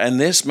 And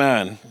this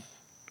man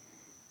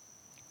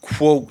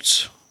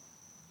quotes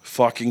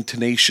fucking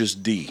Tenacious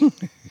D.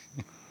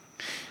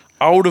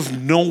 Out of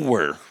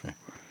nowhere,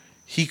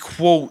 he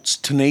quotes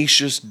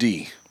Tenacious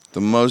D. The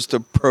most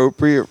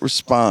appropriate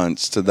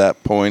response to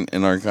that point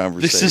in our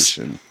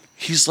conversation.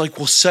 He's like,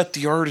 well, set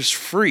the artist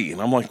free.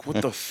 And I'm like,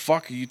 what the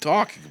fuck are you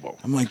talking about?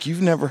 I'm like,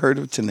 you've never heard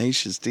of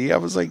Tenacious D? I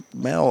was like,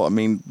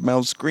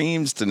 Mel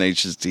screams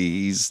Tenacious D.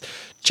 He's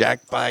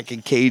Jack Black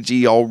and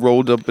KG all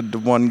rolled up into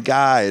one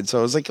guy. And so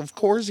I was like, of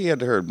course he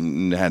had heard.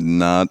 Had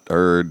not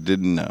heard,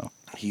 didn't know.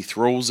 He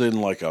throws in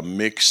like a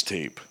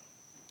mixtape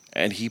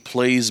and he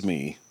plays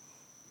me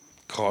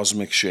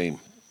Cosmic Shame.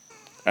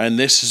 And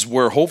this is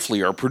where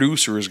hopefully our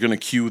producer is going to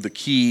cue the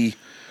key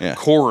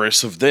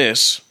chorus of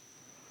this.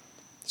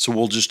 So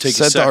we'll just take a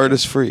second. Set the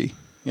artist free.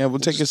 Yeah, we'll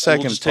take a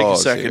second. We'll just take a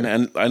second,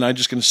 and I'm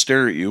just going to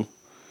stare at you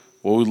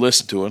while we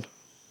listen to it.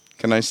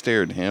 Can I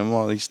stare at him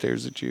while he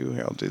stares at you?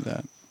 Here, I'll do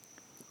that.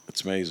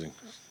 It's amazing.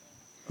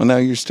 Well, now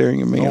you're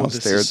staring at me. No, I'll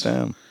stare at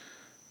them.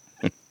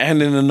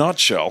 And in a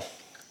nutshell,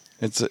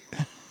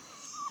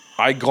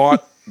 I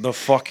got the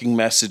fucking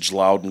message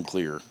loud and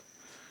clear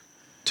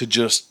to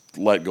just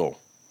let go.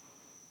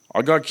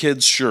 I got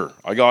kids, sure.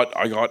 I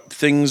got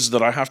things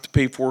that I have to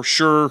pay for,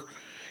 sure.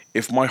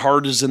 If my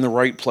heart is in the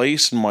right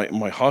place and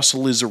my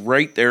hustle is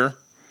right there,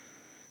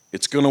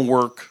 it's going to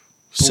work.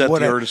 Set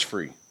the artist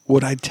free.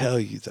 What I tell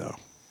you, though,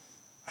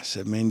 I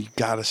said, man, you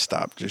got to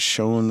stop just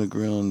showing the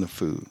grill and the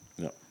food.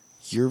 Yeah.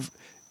 You're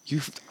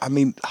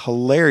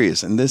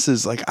hilarious. And this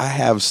is like, I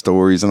have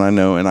stories and I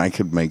know, and I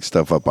could make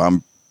stuff up.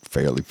 I'm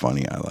fairly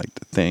funny, I like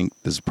to think.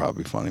 This is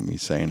probably funny, me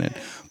saying it.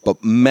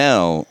 But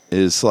Mel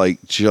is like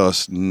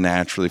just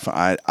naturally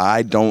fun.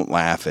 I don't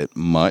laugh at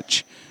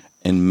much.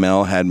 And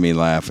Mel had me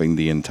laughing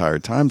the entire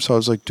time. So I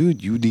was like,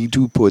 dude, you need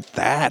to put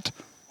that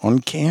on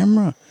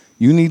camera.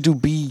 You need to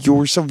be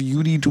yourself.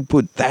 You need to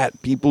put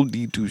that. People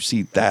need to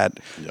see that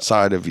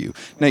side of you.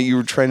 Now, you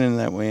were training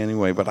that way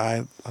anyway, but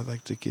I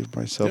like to give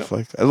myself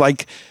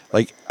like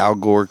Al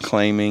Gore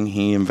claiming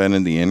he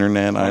invented the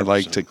internet. 100%. I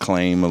like to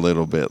claim a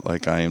little bit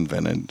like I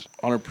invented.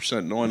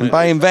 100%. No, and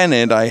by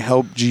invented, I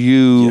helped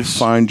you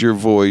find your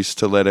voice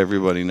to let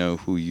everybody know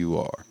who you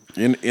are.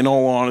 In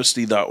all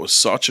honesty, that was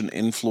such an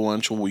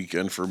influential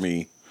weekend for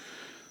me.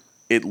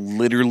 It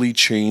literally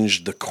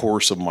changed the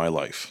course of my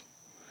life.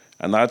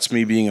 And that's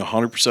me being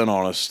 100%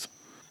 honest.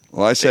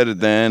 Well, I said it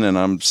then, and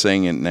I'm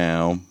saying it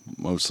now,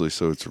 mostly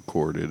so it's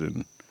recorded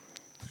in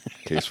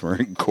case we're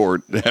in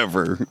court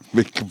ever.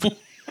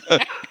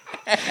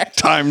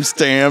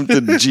 Time-stamped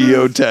and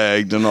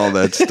geotagged and all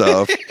that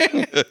stuff.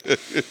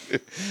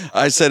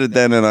 I said it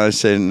then, and I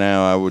say it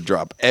now. I would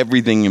drop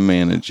everything and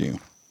manage you.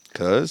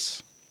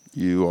 Because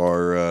you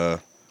are,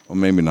 well,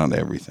 maybe not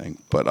everything,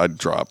 but I'd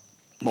drop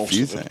a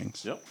few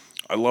things. Yep.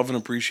 I love and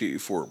appreciate you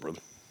for it, brother.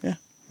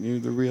 You're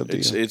the real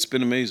deal. It's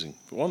been amazing.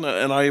 Well,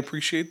 and I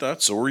appreciate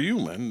that. So are you,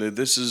 man.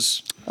 This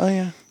is... Oh,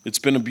 yeah. It's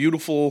been a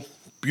beautiful,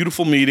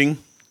 beautiful meeting.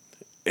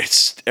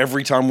 It's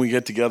every time we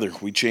get together,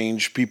 we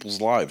change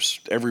people's lives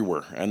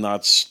everywhere. And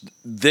that's...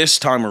 This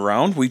time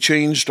around, we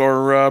changed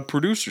our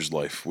producer's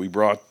life. We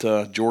brought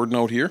Jordan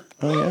out here.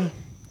 Oh, yeah.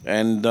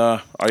 And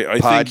I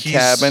think he's...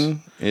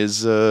 Cabin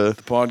is... the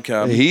Pod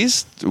Cabin.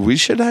 We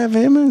should have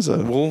him as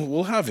a...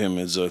 We'll have him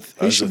as a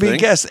He should be a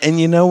guest.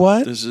 And you know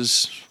what? This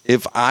is...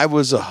 If I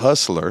was a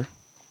hustler,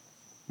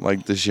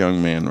 like this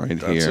young man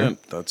here,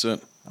 that's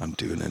it. I'm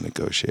doing a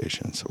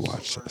negotiation, so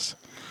watch this.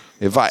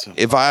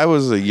 If I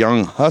was a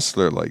young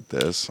hustler like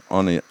this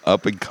on an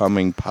up and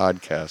coming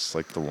podcast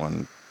like the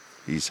one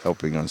he's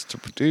helping us to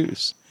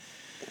produce,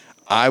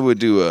 I would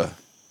do a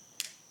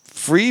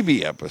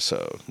freebie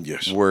episode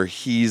where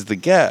he's the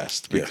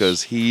guest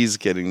because he's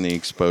getting the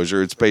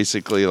exposure. It's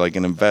basically like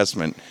an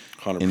investment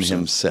 100%. In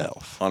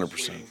himself.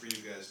 100%.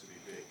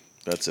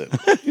 That's it.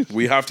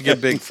 We have to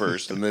get big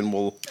first, and then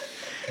we'll.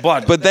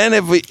 But then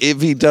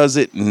if he does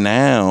it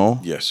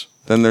now,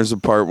 then there's a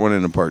part 1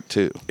 and a part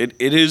 2. It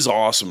is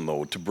awesome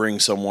though to bring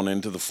someone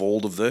into the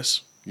fold of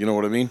this. You know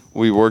what I mean?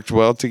 We worked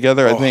well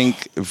together. I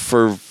think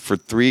for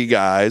 3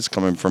 guys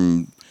coming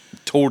from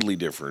totally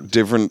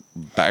different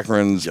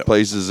backgrounds,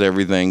 places,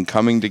 everything,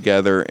 coming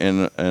together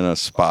in a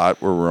spot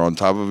where we're on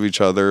top of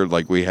each other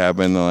like we have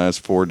been the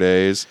last 4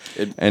 days,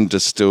 and to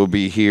still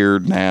be here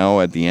now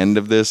at the end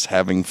of this,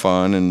 having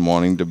fun and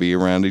wanting to be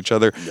around each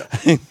other.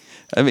 Yeah.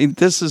 I mean,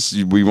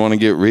 we want to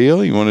get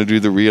real. You want to do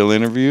the real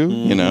interview,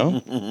 you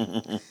know?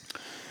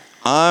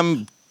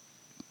 I'm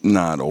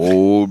not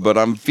old, but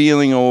I'm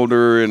feeling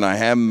older, and I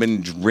haven't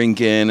been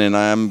drinking, and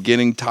I'm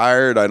getting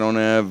tired.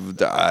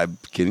 I'm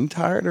getting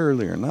tired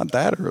earlier. Not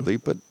that early,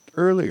 but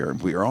earlier.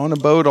 We were on a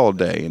boat all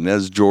day, and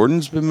as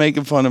Jordan's been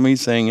making fun of me,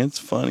 saying it's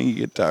funny you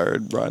get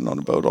tired riding on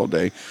a boat all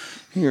day.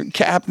 You're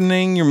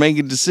captaining, you're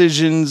making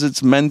decisions,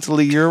 it's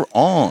mentally you're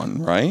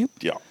on, right?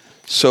 Yeah.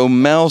 So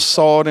Mel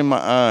saw it in my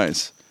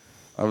eyes.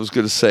 I was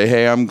going to say,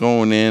 hey, I'm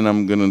going in.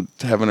 I'm going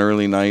to have an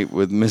early night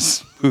with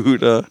Miss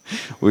Buddha,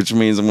 which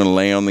means I'm going to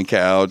lay on the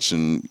couch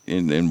and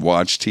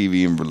watch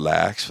TV and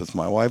relax with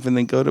my wife and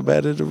then go to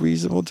bed at a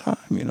reasonable time,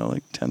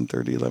 like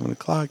 10:30, 11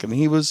 o'clock. And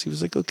he was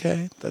like,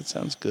 okay, that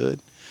sounds good.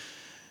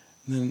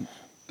 And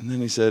then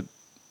he said,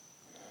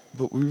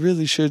 but we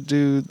really should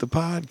do the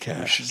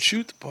podcast. We should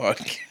shoot the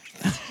podcast.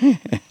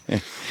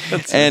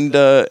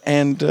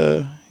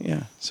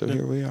 So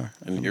here we are.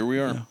 And here we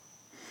are. Yeah.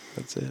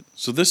 That's it.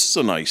 So this is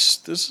a nice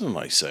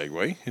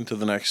segue into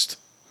the next.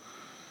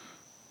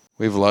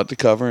 We have a lot to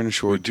cover in a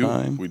short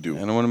time. We do.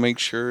 And I want to make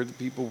sure that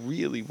people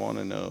really want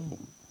to know.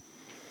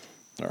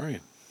 All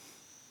right.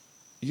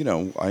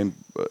 I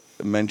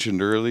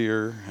mentioned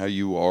earlier how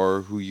you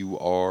are who you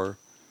are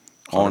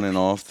 100%. On and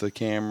off the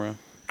camera.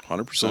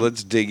 100%. So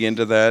let's dig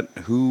into that.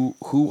 Who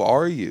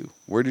are you?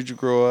 Where did you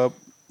grow up?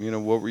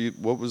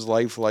 What was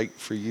life like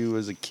for you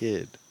as a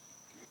kid?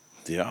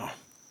 Yeah.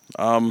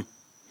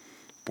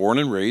 Born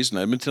and raised in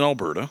Edmonton,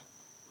 Alberta,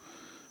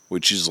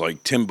 which is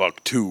like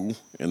Timbuktu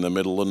in the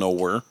middle of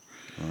nowhere.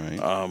 All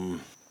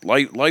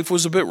right. Life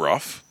was a bit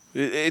rough.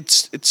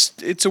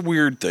 It's a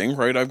weird thing,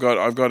 right? I've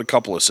got a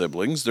couple of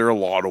siblings. They're a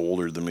lot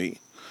older than me,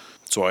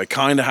 so I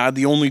kind of had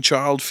the only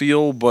child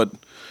feel, but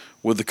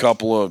with a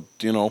couple of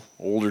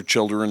older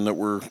children that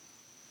were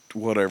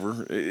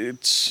whatever.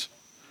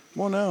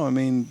 Well, no, I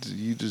mean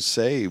you just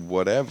say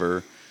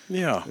whatever.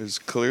 Yeah. There's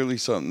clearly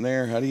something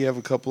there. How do you have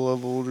a couple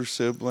of older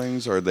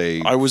siblings? Are they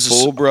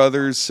full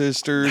brothers,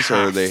 sisters, half. or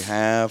are they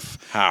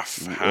half?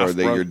 Half. Or are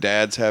they your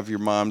dad's half, your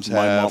mom's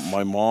half?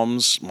 My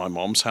mom's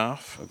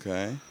half.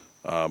 Okay.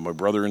 My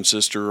brother and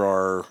sister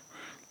are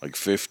like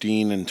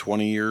 15 and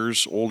 20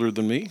 years older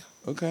than me.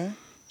 Okay.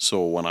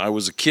 So when I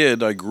was a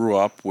kid, I grew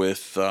up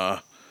with...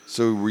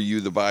 So were you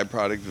the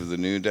byproduct of the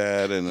new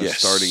dad and a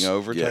starting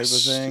over type of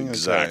thing?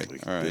 Exactly.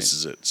 Okay. All right. This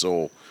is it.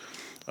 So...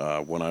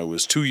 when I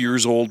was 2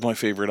 years old, my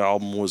favorite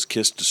album was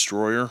Kiss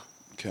Destroyer.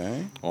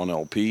 Okay. On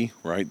LP,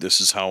 right? This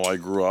is how I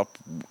grew up.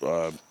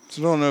 So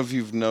I don't know if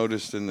you've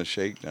noticed in the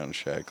Shakedown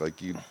Shack, like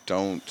you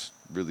don't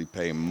really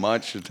pay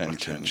much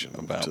attention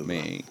about to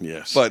me.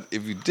 Yes. But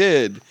if you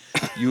did,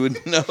 you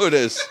would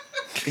notice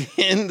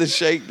in the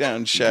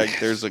Shakedown Shack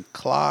there's a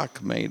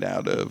clock made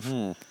out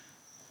of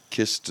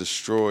Kiss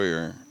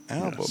Destroyer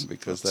album,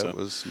 because that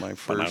was my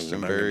first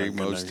and very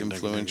most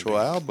influential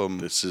album.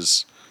 This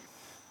is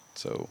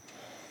So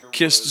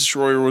Kiss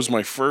Destroyer was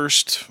my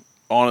first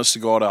honest to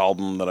God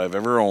album that I've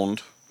ever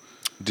owned.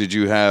 did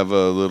you have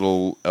a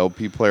little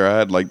LP player? I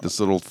had like this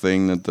little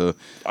thing that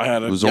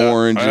was yeah,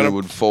 orange and it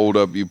would fold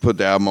up. You put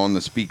the album on,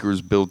 the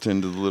speakers built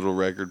into the little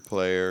record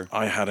player.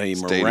 I had a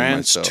Dating Marantz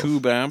myself.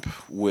 tube amp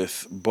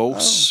with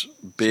Bose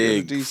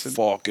big decent-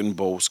 fucking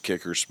Bose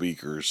kicker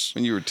speakers.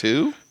 When you were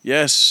 2?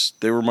 Yes,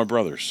 they were my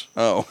brothers.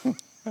 Oh.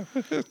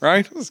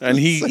 Right? And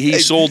he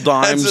sold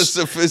dimes. That's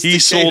a sophisticated he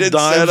sold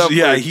dimes. setup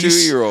Yeah, for a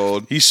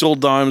 2-year-old. He sold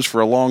dimes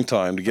for a long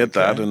time to get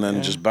that, Okay, and then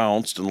yeah. just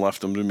bounced and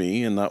left them to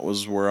me, and that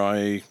was where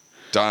I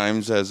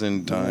Dimes as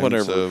in dimes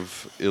Whatever.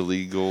 of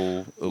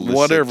illegal, illicit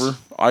whatever.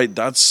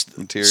 That's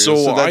material.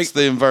 so that's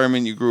the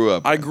environment you grew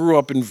up I in. grew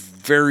up in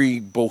very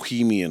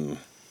bohemian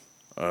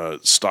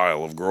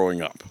style of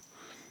growing up.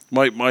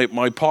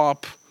 My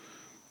pop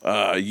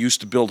used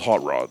to build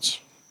hot rods.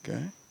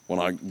 Okay.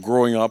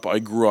 Growing up, I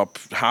grew up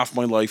half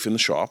my life in the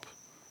shop,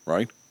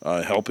 right?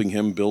 Helping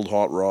him build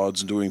hot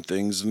rods and doing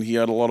things, and he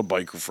had a lot of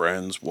biker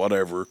friends,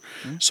 whatever.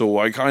 So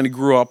I kind of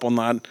grew up on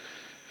that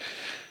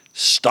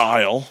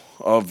style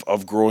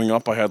of growing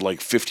up. I had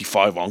like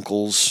 55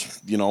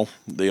 uncles,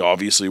 they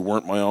obviously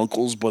weren't my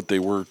uncles, but they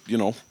were,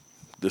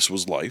 this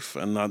was life.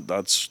 And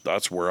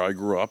that's where I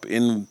grew up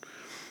in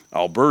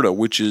Alberta,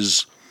 which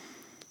is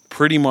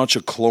pretty much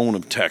a clone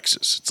of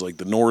Texas. It's like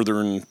the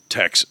northern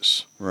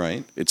Texas.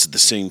 Right. It's the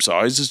same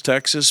size as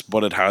Texas,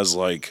 but it has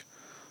like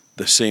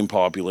the same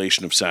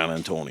population of San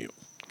Antonio.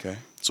 Okay.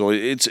 So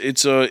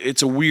it's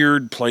a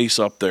weird place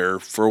up there,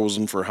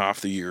 frozen for half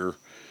the year.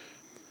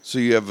 So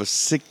you have a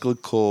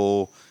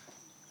cyclical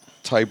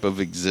type of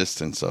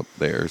existence up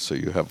there. So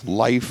you have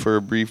life for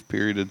a brief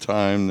period of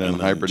time, then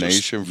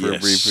hibernation for a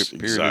brief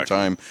period of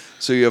time.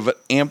 So you have an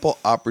ample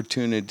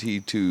opportunity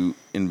to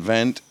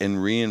invent and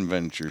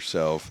reinvent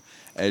yourself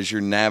as you're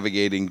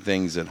navigating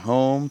things at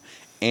home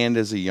and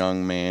as a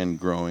young man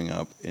growing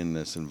up in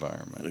this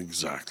environment.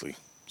 Exactly.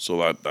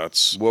 So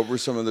that's... What were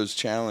some of those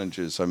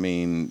challenges? I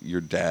mean,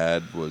 your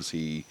dad, was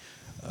he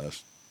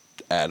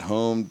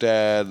at-home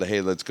dad?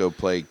 Hey, let's go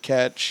play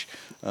catch?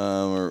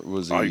 Or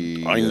was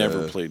he... I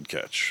never played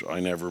catch. I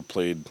never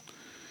played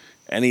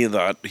any of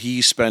that.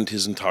 He spent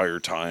his entire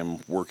time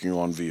working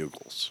on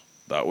vehicles.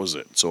 That was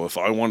it. So if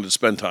I wanted to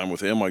spend time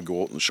with him, I'd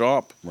go out in the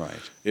shop. Right.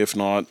 If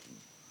not,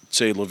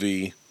 say la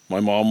vie. My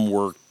mom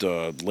worked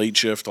late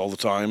shift all the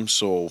time,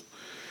 so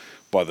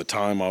by the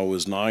time I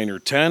was 9 or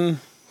 10,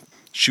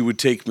 she would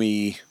take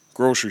me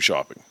grocery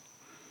shopping.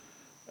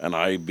 And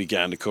I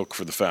began to cook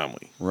for the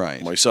family.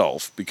 Right.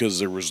 Myself, because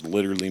there was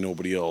literally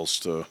nobody else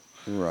to...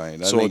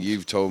 Right. I So think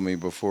you've told me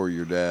before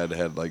your dad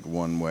had like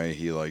one way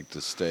he liked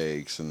the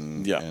steaks,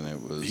 and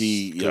it was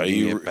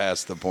cooking it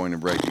past the point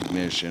of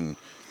recognition,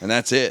 and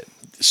that's it.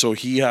 So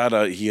he had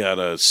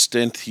a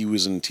stint. He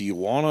was in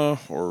Tijuana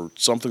or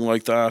something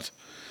like that,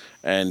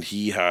 and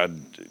he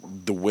had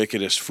the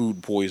wickedest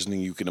food poisoning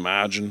you can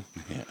imagine.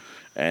 Yeah.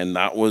 And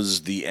that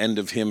was the end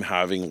of him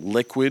having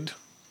liquid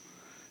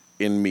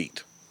in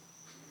meat.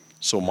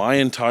 So my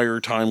entire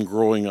time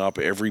growing up,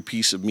 every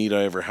piece of meat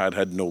I ever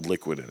had no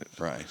liquid in it.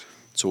 Right.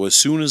 So as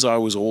soon as I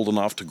was old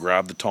enough to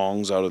grab the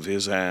tongs out of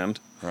his hand,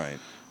 Right.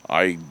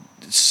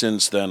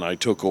 since then I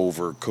took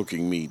over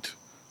cooking meat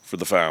for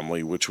the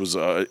family, which was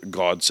a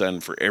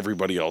godsend for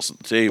everybody else at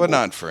the table. But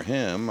not for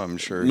him, I'm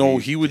sure. No,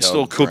 he would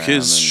still cook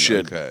his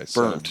shit Okay,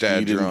 so burnt. Dad,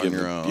 He didn't you're on give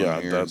your it- own.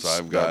 yeah, Here's, that's-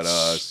 I've got that's-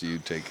 us. You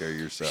take care of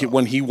yourself.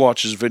 When he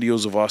watches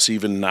videos of us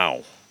even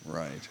now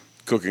Right.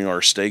 cooking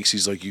our steaks,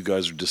 he's like, "You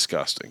guys are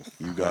disgusting.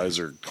 You guys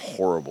are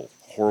horrible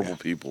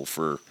people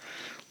for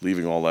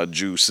leaving all that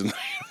juice." And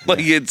like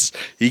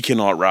he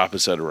cannot wrap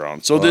his head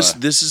around. So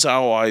this is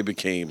how I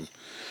became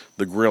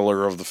the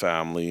griller of the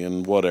family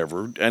and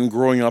whatever. And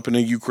growing up in a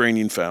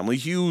Ukrainian family,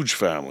 huge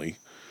family,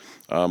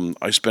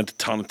 I spent a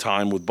ton of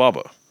time with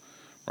Bubba,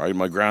 right?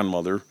 My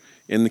grandmother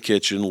in the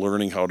kitchen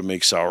learning how to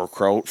make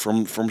sauerkraut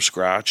from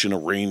scratch in a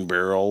rain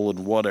barrel and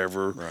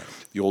whatever. Right.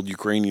 The old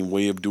Ukrainian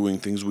way of doing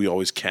things. We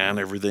always can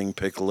everything,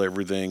 pickle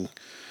everything.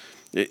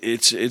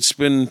 It's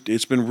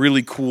been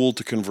really cool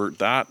to convert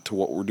that to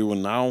what we're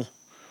doing now.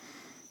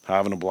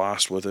 Having a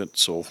blast with it.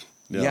 So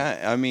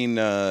Yeah, I mean,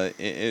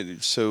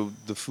 so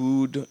the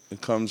food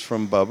comes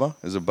from Bubba.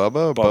 Is it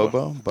Bubba or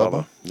Bobo?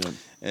 Bubba. Yeah.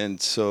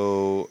 And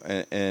so,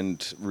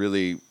 and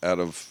really out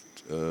of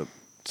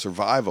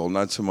survival,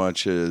 not so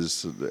much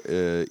as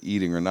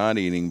eating or not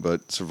eating,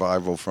 but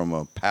survival from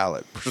a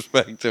palate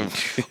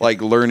perspective,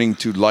 like learning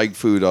to like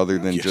food other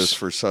than just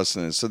for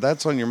sustenance. So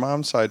that's on your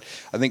mom's side.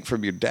 I think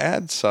from your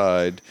dad's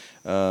side,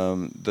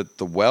 that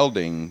the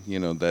welding,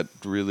 that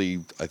really,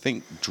 I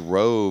think,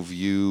 drove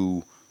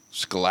you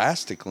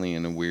scholastically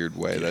in a weird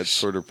way. That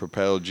sort of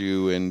propelled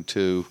you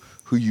into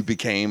who you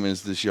became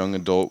as this young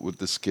adult with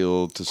the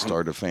skill to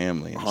start a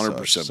family.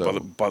 100%. So,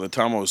 By the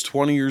time I was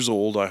 20 years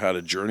old, I had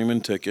a journeyman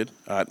ticket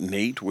at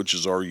NATE, which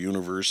is our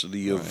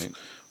university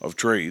of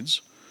trades,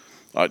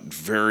 at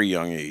very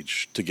young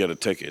age to get a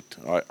ticket.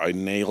 I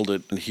nailed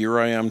it. And here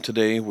I am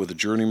today with a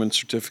journeyman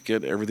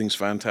certificate. Everything's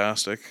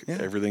fantastic. Yeah.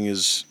 Everything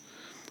is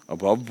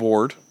above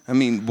board. I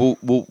mean,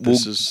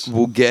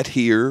 we'll get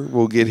here.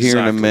 We'll get here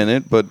in a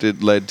minute, but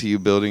it led to you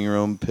building your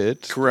own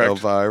pit, Correct.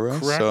 Elvira.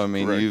 Correct. So I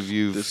mean, Correct. you've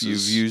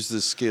used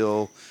the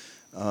skill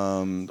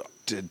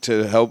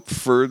to help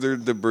further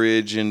the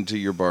bridge into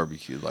your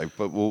barbecue life.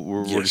 But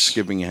we're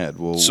skipping ahead.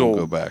 We'll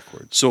go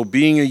backwards. So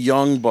being a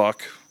young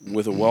buck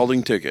with a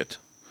welding ticket,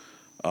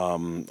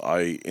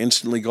 I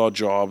instantly got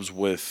jobs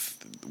with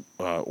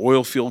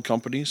oil field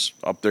companies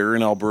up there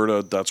in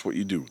Alberta. That's what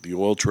you do. The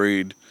oil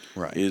trade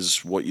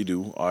is what you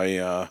do.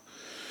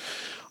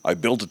 I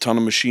built a ton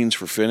of machines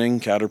for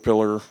finning,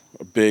 Caterpillar,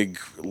 big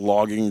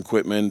logging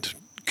equipment,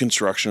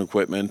 construction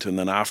equipment, and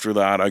then after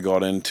that I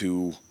got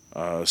into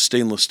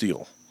stainless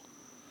steel.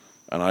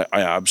 And I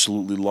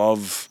absolutely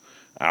love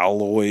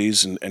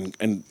alloys,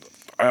 and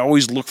I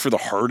always look for the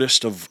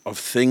hardest of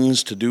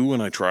things to do,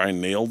 and I try and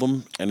nail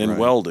them. And in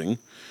welding,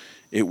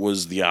 it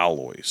was the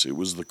alloys. It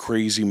was the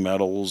crazy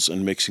metals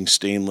and mixing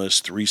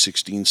stainless,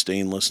 316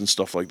 stainless and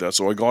stuff like that.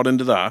 So I got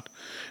into that,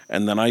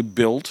 and then I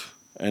built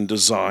and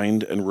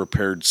designed and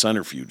repaired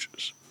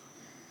centrifuges.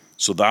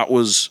 So that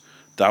was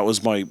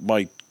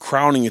my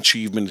crowning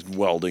achievement in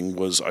welding.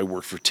 Was I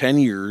worked for 10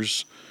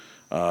 years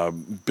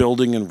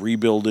building and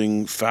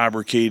rebuilding,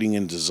 fabricating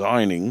and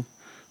designing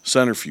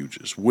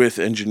centrifuges with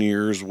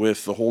engineers,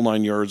 with the whole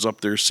 9 yards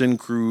up there,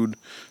 Syncrude,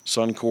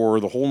 Suncor,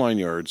 the whole 9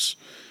 yards.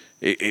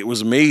 It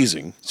was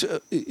amazing.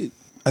 So,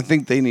 I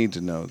think they need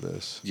to know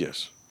this.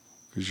 Yes.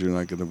 Because you're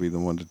not going to be the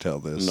one to tell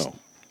this. No.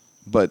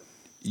 But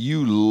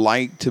you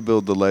like to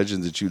build the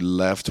legend that you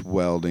left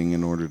welding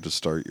in order to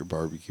start your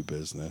barbecue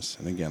business.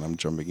 And again, I'm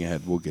jumping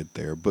ahead. We'll get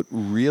there. But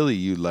really,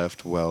 you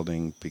left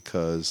welding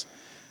because...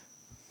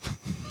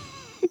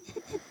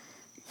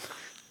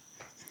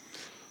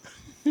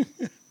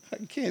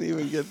 I can't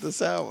even get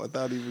this out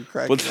without even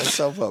cracking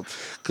myself up.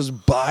 Because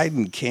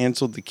Biden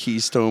canceled the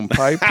Keystone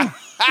Pipeline.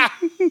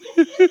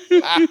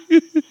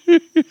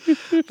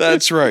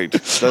 That's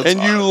right.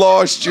 And you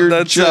lost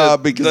your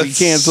job because he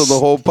canceled the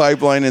whole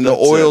pipeline, and the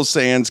oil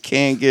sands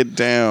can't get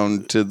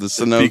down to the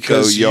Sunoco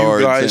because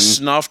yards. You guys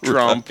snuffed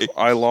Trump. Right.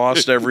 I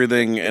lost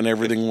everything, and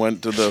everything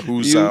went to the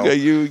who's out.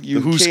 The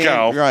who's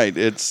cow.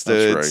 Right.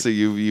 So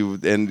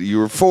you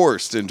were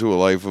forced into a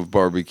life of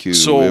barbecue.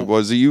 So it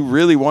was you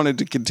really wanted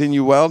to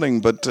continue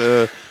welding, but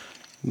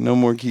no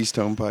more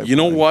Keystone Pipeline. You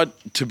know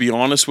what? To be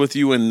honest with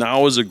you, and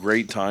now is a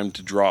great time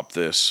to drop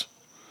this.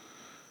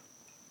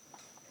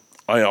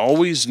 I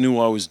always knew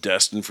I was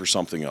destined for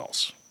something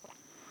else.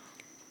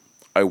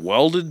 I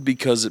welded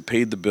because it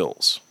paid the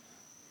bills.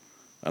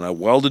 And I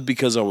welded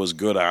because I was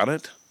good at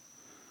it.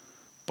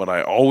 But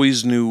I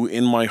always knew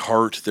in my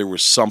heart there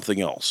was something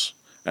else.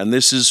 And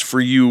this is for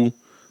you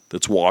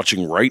that's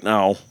watching right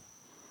now.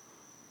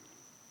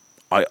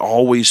 I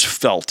always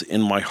felt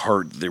in my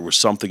heart there was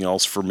something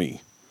else for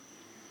me.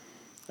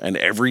 And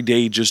every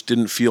day just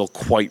didn't feel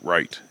quite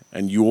right.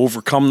 And you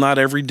overcome that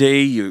every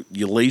day. You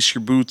lace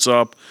your boots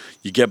up.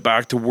 You get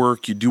back to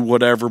work. You do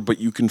whatever. But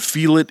you can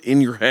feel it in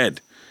your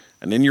head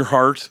and in your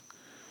heart.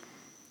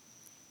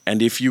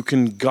 And if you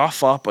can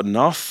guff up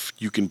enough,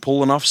 you can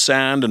pull enough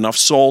sand, enough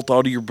salt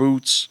out of your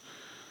boots.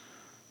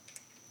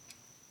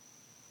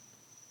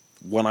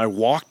 When I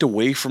walked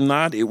away from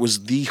that, it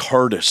was the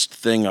hardest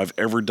thing I've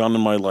ever done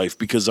in my life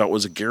because that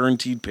was a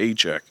guaranteed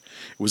paycheck.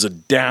 It was a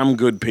damn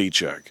good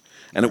paycheck.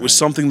 And it was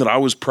something that I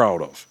was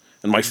proud of.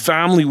 And my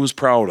family was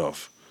proud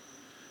of.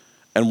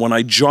 And when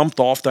I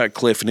jumped off that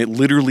cliff, and it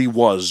literally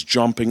was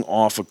jumping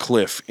off a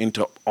cliff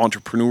into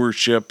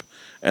entrepreneurship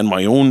and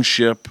my own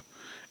ship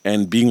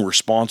and being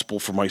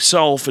responsible for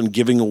myself and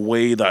giving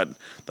away that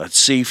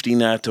safety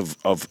net of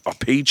a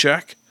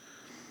paycheck,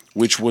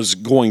 which was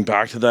going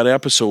back to that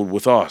episode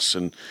with us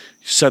and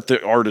set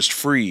the artist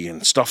free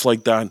and stuff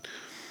like that.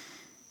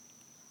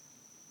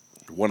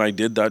 When I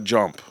did that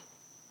jump,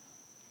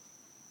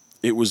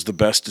 it was the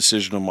best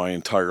decision of my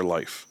entire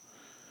life.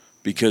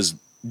 Because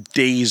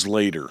days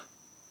later,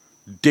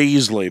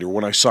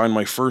 when I signed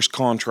my first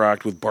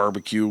contract with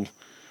barbecue,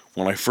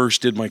 when I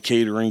first did my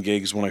catering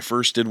gigs, when I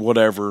first did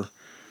whatever,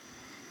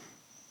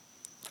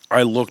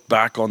 I looked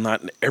back on that,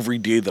 and every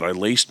day that I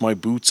laced my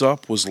boots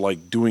up was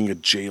like doing a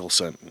jail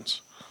sentence.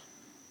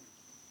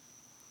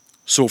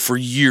 So for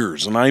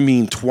years, and I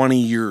mean 20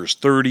 years,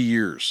 30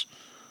 years,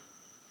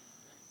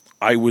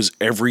 I was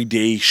every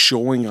day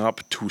showing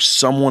up to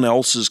someone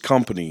else's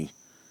company,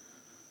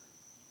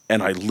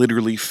 and I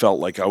literally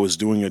felt like I was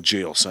doing a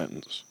jail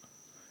sentence.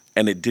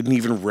 And it didn't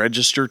even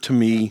register to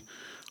me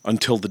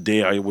until the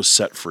day I was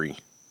set free.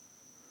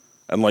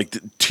 And like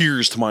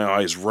tears to my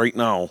eyes right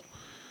now.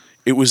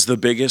 It was the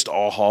biggest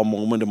aha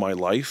moment of my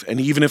life. And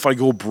even if I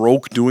go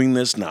broke doing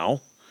this now,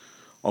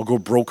 I'll go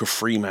broke a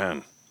free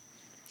man.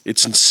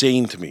 It's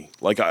insane to me.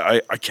 Like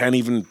I can't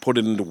even put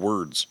it into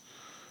words.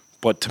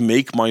 But to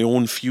make my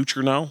own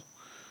future now,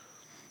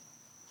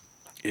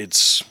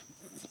 it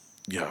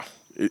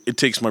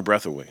takes my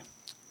breath away.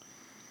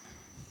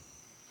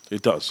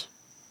 It does.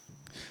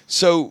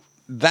 So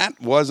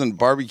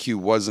barbecue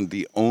wasn't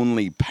the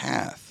only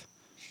path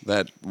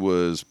that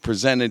was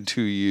presented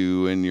to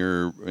you in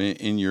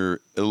your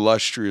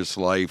illustrious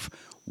life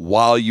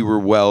while you were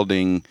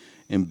welding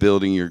and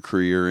building your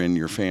career and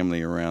your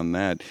family around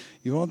that.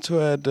 You also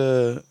had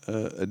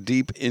a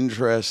deep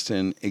interest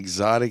in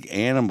exotic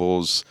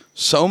animals,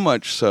 so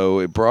much so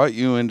it brought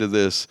you into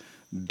this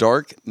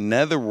dark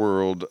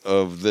netherworld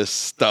of this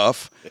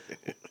stuff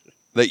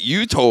that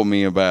you told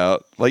me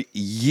about like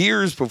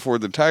years before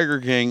the Tiger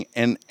King,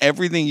 and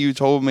everything you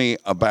told me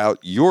about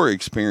your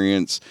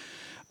experience,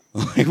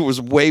 it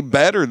was way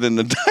better than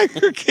the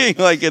Tiger King.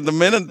 Like, at the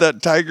minute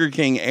that Tiger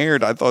King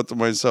aired, I thought to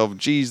myself,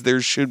 geez,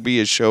 there should be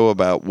a show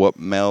about what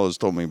Mel has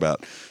told me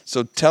about.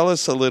 So tell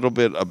us a little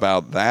bit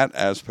about that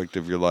aspect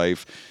of your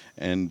life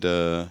and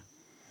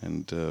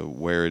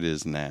where it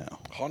is now.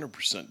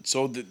 100%.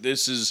 So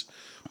this is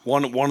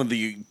one of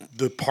the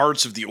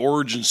parts of the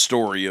origin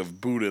story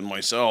of Buddha and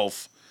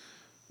myself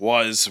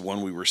was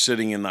when we were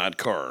sitting in that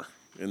car,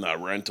 in that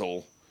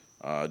rental,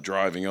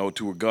 driving out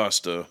to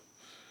Augusta.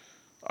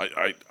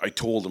 I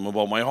told him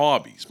about my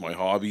hobbies. My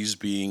hobbies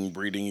being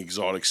breeding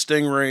exotic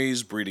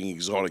stingrays, breeding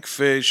exotic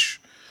fish,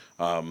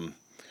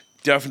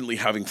 definitely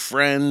having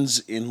friends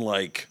in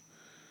like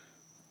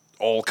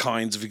all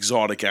kinds of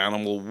exotic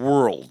animal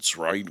worlds,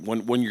 right?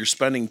 When you're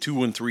spending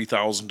 $2,000 and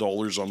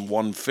 $3,000 on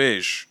one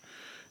fish,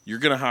 you're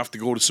gonna have to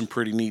go to some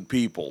pretty neat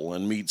people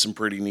and meet some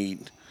pretty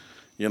neat,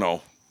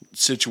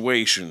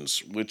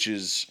 situations, which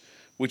is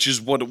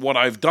what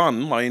I've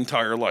done my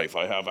entire life.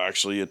 I have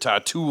actually a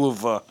tattoo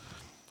of a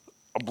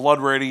blood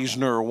red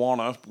Asian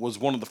arowana. Was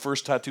one of the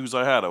first tattoos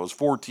I had. I was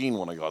 14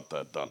 when I got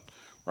that done,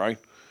 right?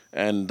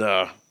 And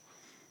I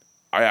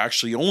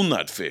actually owned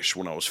that fish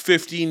when I was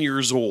 15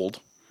 years old.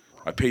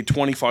 I paid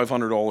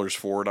 $2,500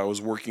 for it. I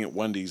was working at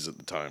Wendy's at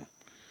the time,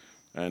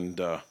 and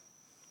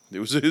it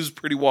was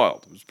pretty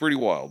wild. It was pretty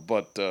wild.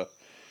 But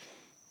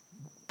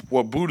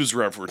what Buddha's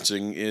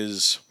referencing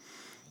is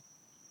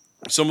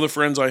some of the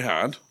friends I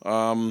had.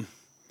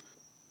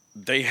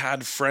 They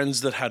had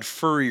friends that had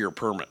furrier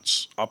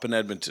permits up in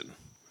Edmonton.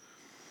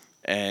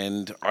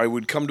 And I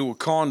would come to a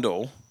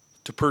condo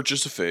to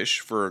purchase a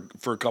fish for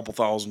a couple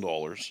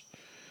 $1,000.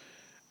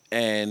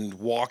 And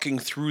walking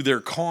through their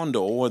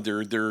condo,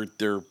 their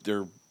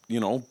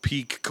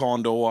peak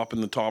condo up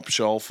in the top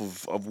shelf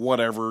of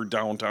whatever,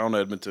 downtown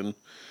Edmonton,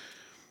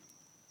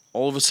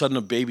 all of a sudden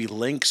a baby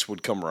lynx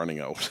would come running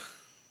out.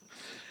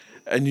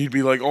 And you'd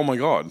be like, oh my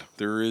God,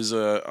 there is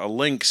a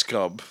lynx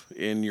cub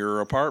in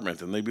your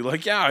apartment. And they'd be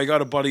like, yeah, I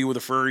got a buddy with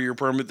a furrier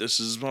permit. This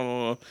is,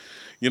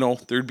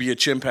 there'd be a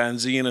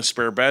chimpanzee in a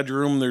spare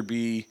bedroom. There'd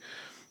be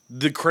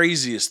the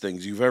craziest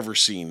things you've ever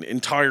seen.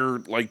 Entire,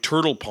 like,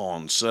 turtle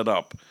ponds set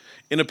up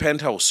in a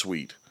penthouse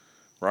suite,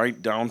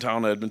 right?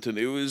 Downtown Edmonton.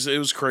 It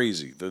was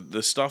crazy.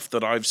 The stuff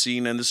that I've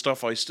seen and the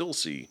stuff I still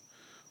see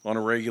on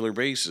a regular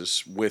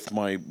basis with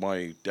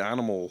my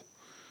animal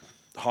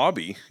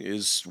hobby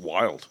is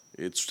wild.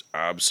 It's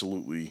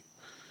absolutely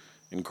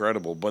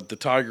incredible. But the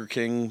Tiger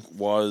King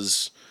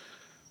was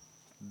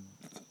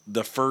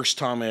the first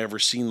time I ever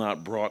seen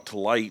that brought to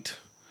light.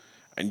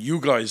 And you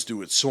guys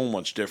do it so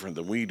much different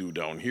than we do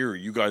down here.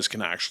 You guys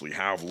can actually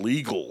have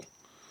legal,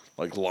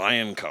 like,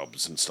 lion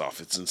cubs and stuff.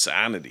 It's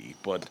insanity.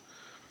 But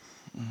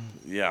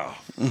yeah.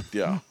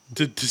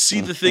 To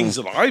see the things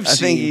that I've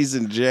seen. I think he's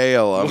in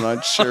jail. I'm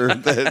not sure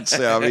that's.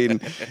 I mean,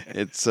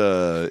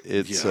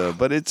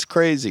 but it's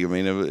crazy. I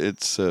mean,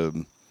 it's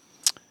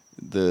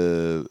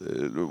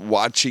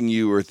watching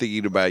you or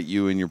thinking about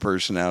you and your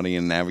personality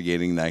and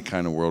navigating that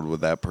kind of world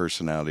with that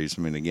personality.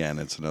 I mean, again,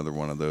 it's another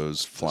one of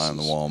those fly on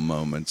the wall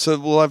moments. So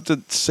we'll have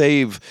to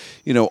save,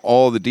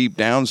 all the deep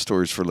down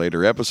stories for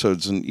later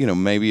episodes,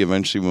 and maybe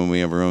eventually when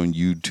we have our own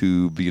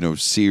YouTube,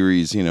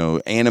 series,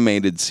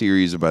 animated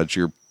series about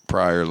your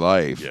prior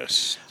life.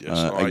 Yes.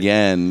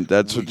 Again,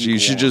 that's what you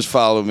should just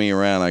follow me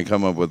around. I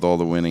come up with all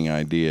the winning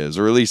ideas,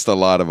 or at least a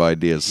lot of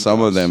ideas.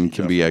 Some of them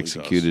can be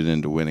executed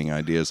into winning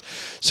ideas.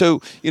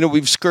 So,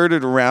 we've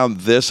skirted around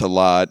this a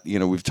lot.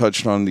 We've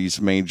touched on these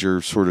major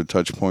sort of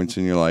touch points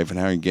in your life and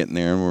how you're getting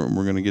there. And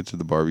we're going to get to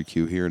the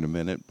barbecue here in a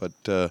minute. But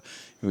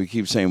we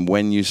keep saying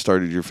when you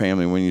started your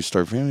family,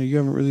 you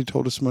haven't really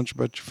told us much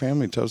about your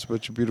family. Tell us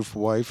about your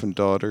beautiful wife and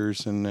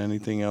daughters and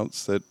anything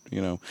else that,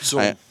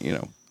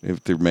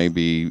 if there may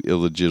be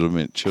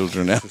illegitimate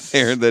children out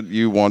there that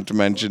you want to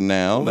mention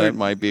now, that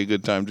might be a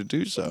good time to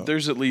do so.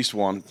 There's at least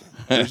one.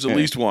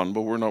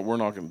 But we're not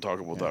going to talk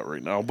about that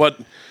right now. But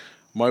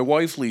my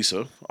wife,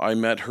 Lisa, I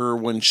met her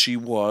when she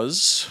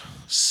was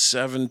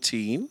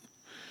 17,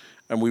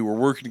 and we were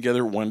working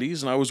together at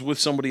Wendy's, and I was with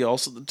somebody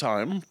else at the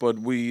time, but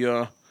we,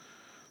 I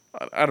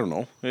don't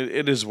know.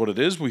 It is what it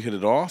is. We hit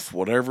it off,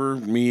 whatever.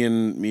 Me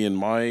and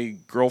my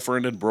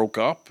girlfriend had broke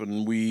up,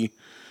 and we,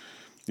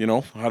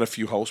 had a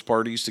few house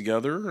parties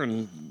together,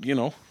 and,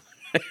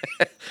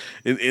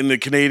 in the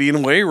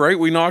Canadian way, right?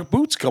 We knocked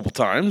boots a couple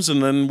times,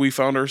 and then we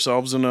found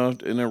ourselves in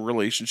a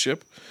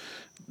relationship.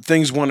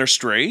 Things went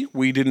astray.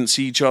 We didn't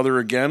see each other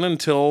again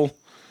until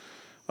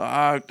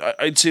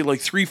I'd say like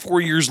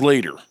 3-4 years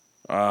later.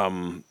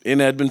 In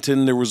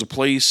Edmonton, there was a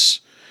place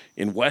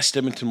in West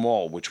Edmonton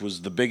Mall, which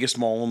was the biggest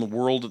mall in the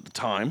world at the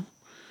time.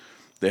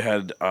 They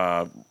had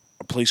a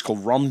place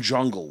called Rum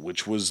Jungle,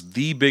 which was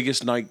the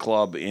biggest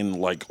nightclub in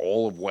like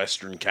all of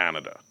Western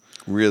Canada.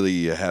 Really,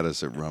 you had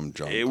us at Rum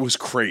Jungle. It was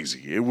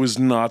crazy. It was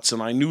nuts.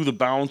 And I knew the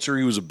bouncer.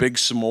 He was a big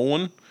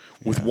Samoan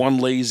with one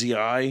lazy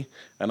eye.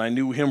 And I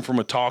knew him from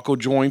a taco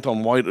joint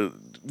on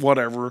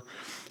whatever.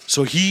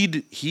 So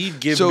he'd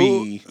give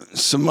me...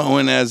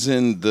 Samoan as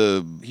in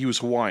the... He was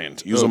Hawaiian.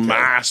 He was a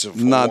massive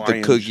Not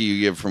Hawaiian. the cookie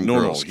you get from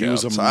Girl Scouts. He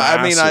was a massive...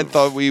 I mean, I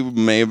thought we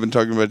may have been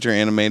talking about your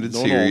animated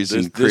series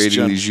and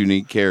creating these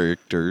unique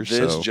characters.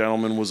 This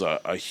gentleman was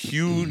a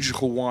huge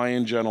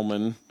Hawaiian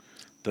gentleman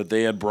that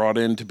they had brought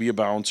in to be a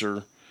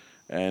bouncer.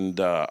 And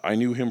I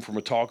knew him from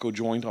a taco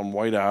joint on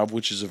White Ave,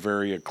 which is a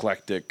very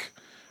eclectic...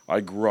 I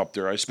grew up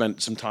there. I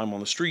spent some time on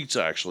the streets,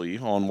 actually,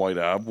 on White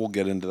Ave. We'll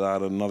get into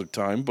that another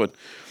time, But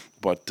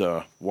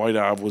White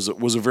Ave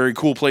was a very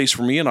cool place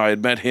for me, and I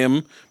had met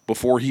him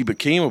before he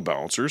became a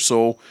bouncer,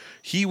 so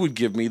he would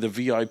give me the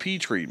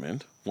VIP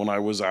treatment when I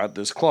was at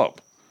this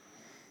club.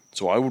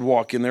 So I would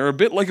walk in there a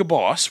bit like a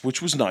boss,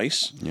 which was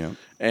nice. Yeah.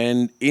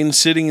 And in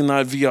sitting in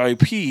that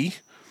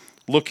VIP,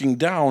 looking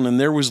down, and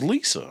there was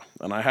Lisa,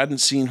 and I hadn't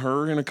seen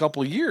her in a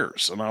couple of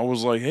years, and I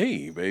was like,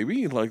 "Hey,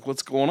 baby, like,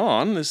 what's going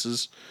on?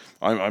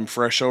 I'm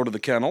fresh out of the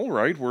kennel,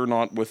 right? We're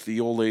not with the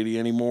old lady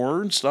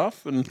anymore and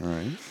stuff, and."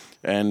 Right.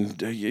 And,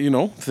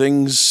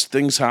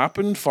 things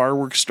happened,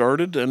 fireworks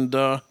started, and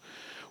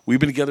we've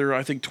been together,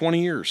 I think,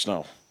 20 years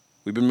now.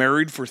 We've been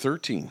married for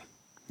 13.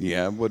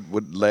 Yeah,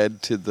 what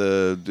led to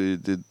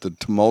the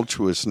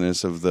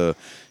tumultuousness of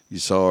you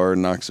saw her,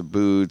 knocks of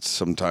boots,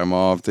 some time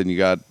off, then you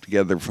got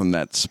together from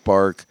that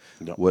spark.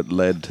 Yep. What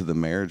led to the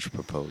marriage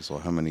proposal?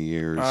 How many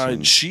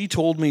years? She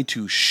told me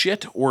to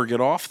shit or get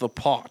off the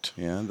pot.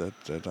 Yeah,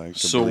 that I could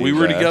So believe we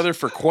were that. together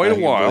for quite a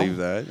while. I believe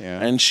that,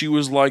 yeah. And she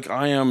was like,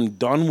 I am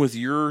done with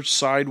your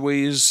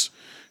sideways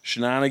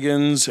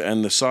shenanigans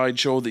and the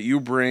sideshow that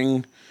you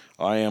bring.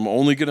 I am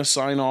only going to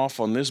sign off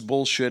on this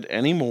bullshit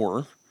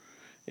anymore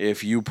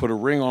if you put a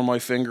ring on my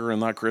finger.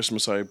 And that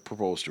Christmas I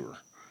proposed to her.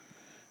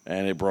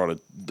 And it brought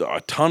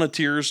a ton of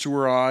tears to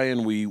her eye,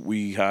 and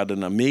we had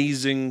an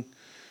amazing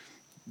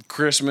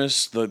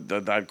Christmas.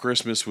 That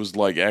Christmas was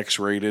like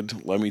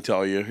X-rated, let me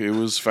tell you. It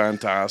was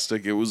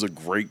fantastic. It was a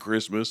great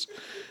Christmas.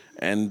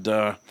 And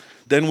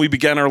then we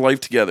began our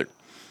life together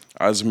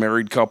as a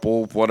married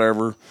couple,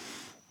 whatever.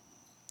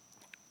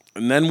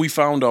 And then we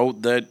found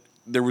out that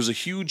there was a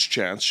huge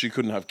chance she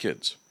couldn't have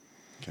kids.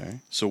 Okay.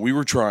 So we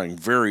were trying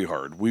very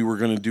hard. We were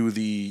going to do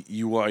the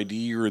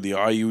UID or the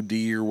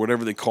IUD or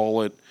whatever they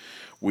call it.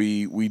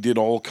 We did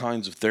all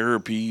kinds of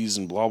therapies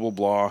and blah, blah,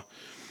 blah.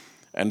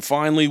 And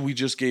finally, we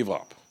just gave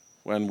up.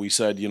 When we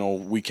said,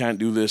 we can't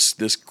do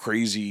this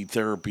crazy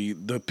therapy.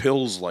 The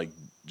pills, like,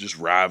 just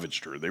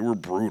ravaged her. They were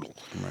brutal.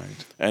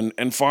 Right.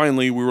 And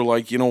finally, we were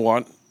like, you know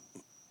what?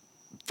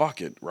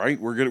 Fuck it, right?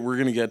 We're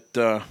gonna get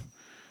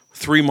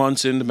 3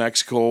 months into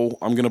Mexico.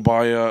 I'm going to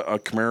buy a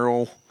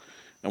Camaro.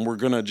 And we're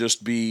going to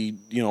just be,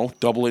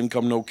 double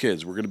income, no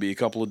kids. We're going to be a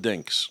couple of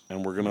dinks.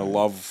 And we're going to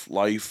love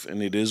life.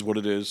 And it is what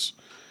it is.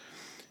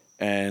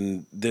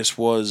 And this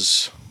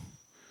was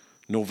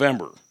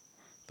November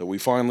that we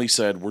finally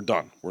said, we're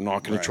done. We're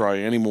not going to try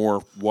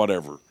anymore,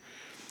 whatever.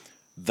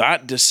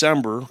 That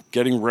December,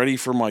 getting ready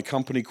for my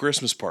company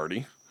Christmas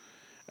party,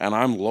 and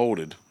I'm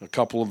loaded. A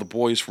couple of the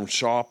boys from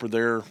shop are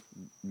there.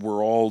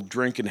 We're all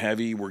drinking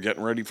heavy. We're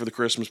getting ready for the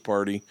Christmas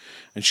party.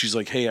 And she's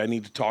like, hey, I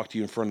need to talk to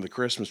you in front of the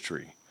Christmas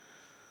tree.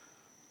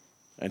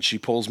 And she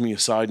pulls me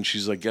aside and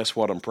she's like, guess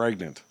what? I'm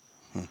pregnant.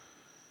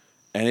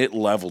 And it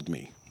leveled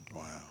me.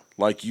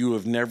 Like you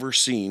have never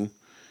seen.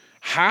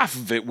 Half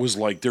of it was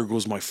like, there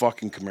goes my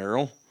fucking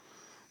Camaro.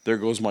 There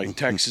goes my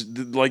Texas,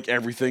 like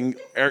everything.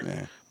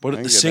 Yeah, but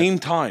at the same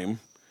time,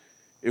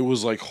 it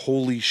was like,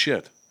 holy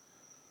shit.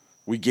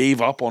 We gave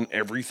up on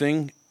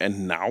everything,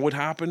 and now it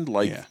happened.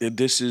 Like,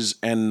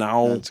 and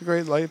now. It's a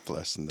great life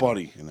lesson, though,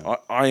 buddy.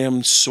 I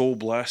am so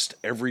blessed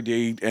every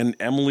day. And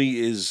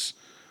Emily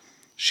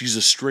she's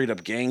a straight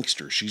up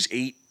gangster. She's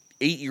eight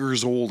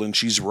years old, and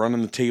she's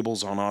running the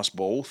tables on us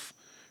both.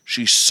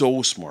 She's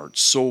so smart,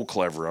 so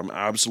clever. I'm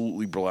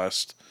absolutely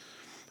blessed.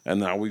 And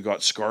now we've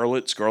got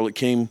Scarlett. Scarlett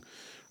came,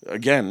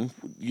 again,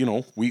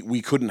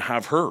 we couldn't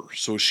have her.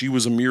 So she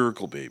was a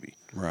miracle baby.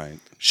 Right.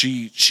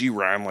 She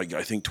ran like,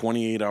 I think,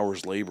 28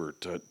 hours labor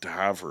to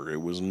have her.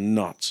 It was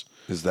nuts.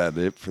 Is that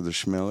it for the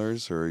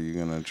Schmillers, or are you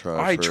going to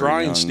try I for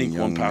try a and sneak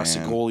one past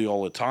man? the goalie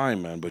all the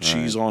time, man. But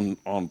she's on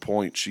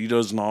point. She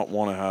does not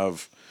want to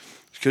have...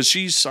 Because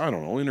she's, I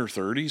don't know, in her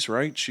 30s,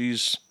 right?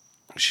 She's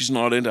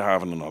not into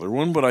having another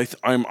one, but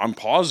I'm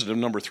positive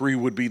number 3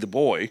 would be the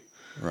boy.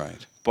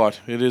 Right.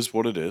 But it is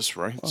what it is,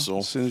 right? Well, so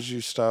as soon as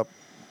you stop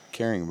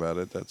caring about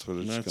it, that's what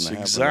it's going to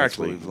happen. Exactly. That's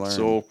what we've learned.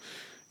 So,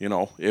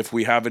 if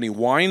we have any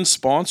wine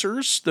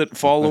sponsors that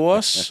follow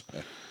us,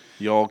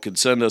 y'all could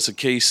send us a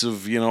case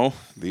of, The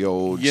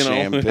old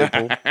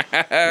Shampipple.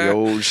 The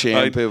old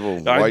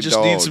Shampipple. I White just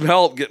dog. need some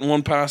help getting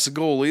one past the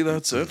goalie.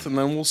 That's it. And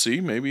then we'll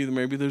see. Maybe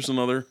there's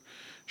another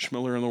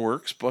Schmiller in the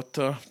works. But,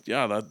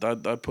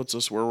 that puts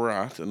us where we're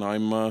at. And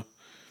I'm,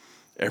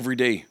 every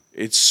day,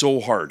 it's so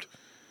hard.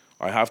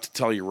 I have to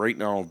tell you right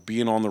now,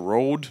 being on the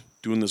road,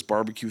 doing this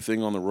barbecue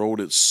thing on the road,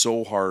 it's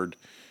so hard.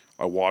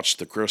 I watched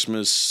the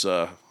Christmas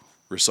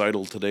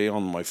recital today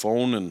on my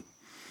phone, and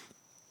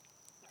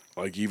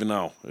like even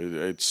now,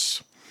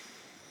 it's.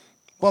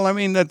 Well, I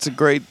mean, that's a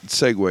great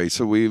segue.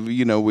 So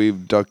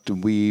we've ducked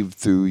and weaved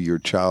through your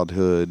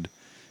childhood,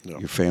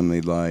 your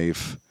family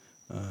life,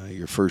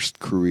 your first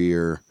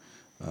career,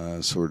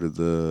 sort of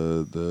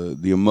the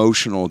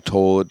emotional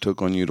toll it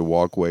took on you to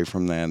walk away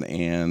from that,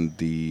 and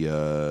the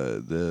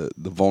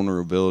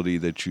vulnerability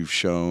that you've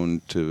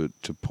shown to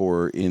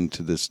pour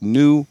into this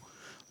new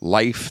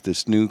life,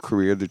 this new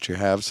career that you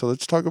have. So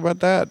let's talk about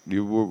that.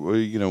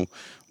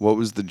 What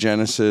was the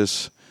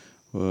genesis?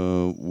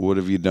 What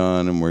have you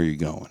done, and where are you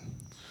going?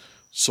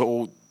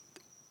 So,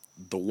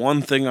 the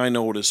one thing I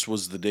noticed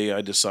was the day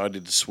I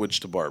decided to switch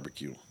to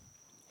barbecue.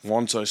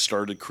 Once I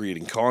started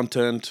creating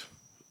content,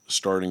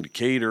 starting to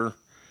cater,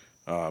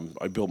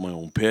 I built my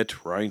own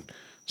pit, right?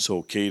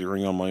 So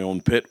catering on my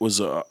own pit was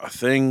a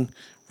thing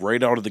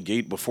right out of the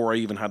gate. Before I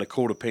even had a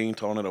coat of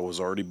paint on it, I was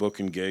already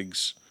booking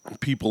gigs.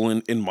 People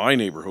in my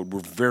neighborhood were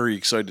very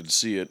excited to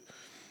see it.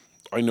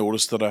 I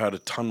noticed that I had a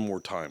ton more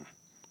time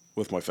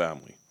with my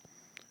family.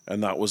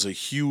 And that was a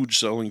huge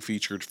selling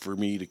feature for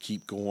me to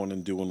keep going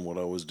and doing what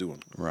I was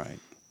doing. Right.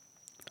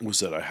 Was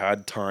that I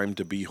had time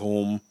to be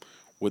home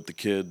with the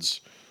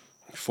kids,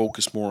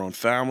 focus more on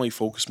family,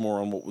 focus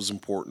more on what was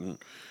important.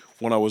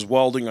 When I was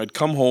welding, I'd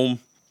come home,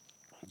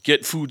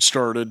 get food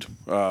started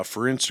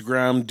for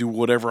Instagram, do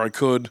whatever I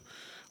could.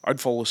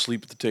 I'd fall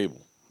asleep at the table.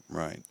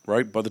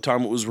 Right? By the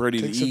time it was ready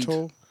to eat.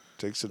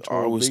 Takes a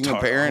toll. Being a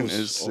parent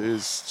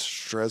is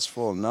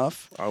stressful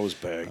enough. I was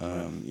bagged,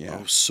 man. Yeah.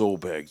 I was so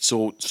bagged.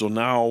 So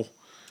now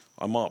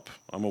I'm up.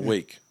 I'm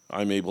awake.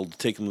 I'm able to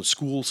take them to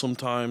school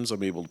sometimes.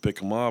 I'm able to pick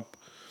them up.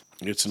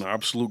 It's an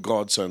absolute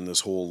godsend,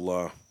 this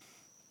whole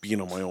being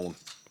on my own.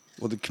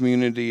 Well, the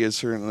community has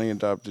certainly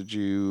adopted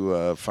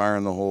you. Fire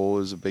in the hole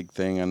is a big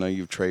thing. I know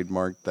you've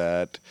trademarked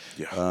that.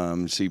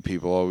 Yeah. See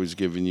people always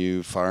giving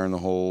you fire in the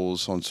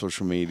holes on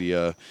social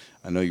media.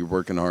 I know you're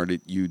working hard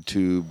at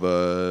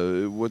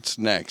YouTube. What's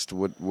next?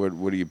 What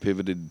are you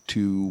pivoted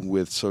to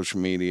with social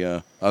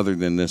media other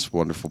than this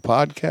wonderful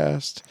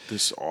podcast?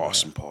 This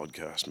awesome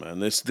podcast, man.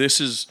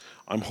 This is.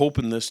 I'm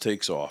hoping this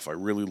takes off. I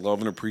really love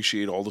and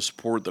appreciate all the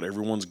support that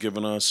everyone's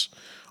given us.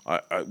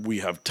 We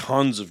have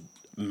tons of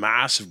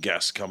massive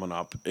guests coming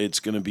up. It's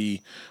going to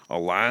be a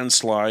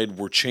landslide.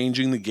 We're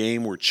changing the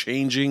game. We're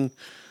changing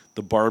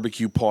the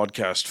barbecue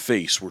podcast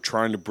face. We're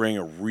trying to bring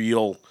a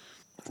real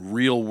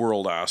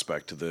world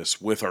aspect to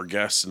this with our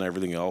guests and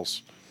everything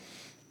else.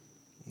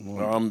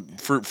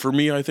 For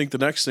me, I think the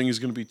next thing is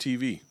going to be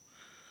TV.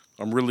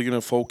 I'm really going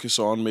to focus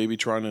on maybe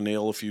trying to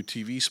nail a few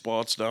TV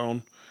spots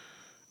down,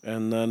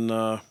 and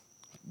then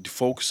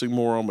focusing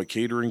more on my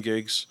catering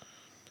gigs,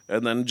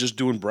 and then just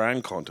doing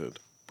brand content.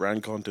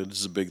 Brand content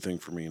is a big thing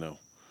for me now.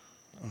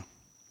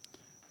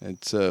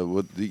 It's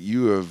what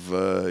you have.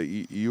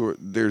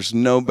 There's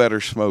no better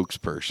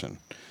spokesperson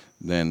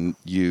than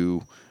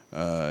you.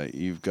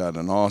 You've got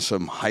an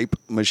awesome hype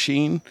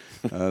machine.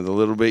 The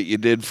little bit you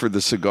did for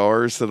the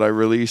cigars that I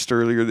released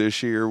earlier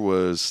this year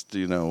was,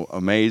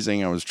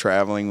 amazing. I was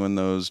traveling when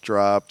those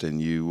dropped,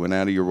 and you went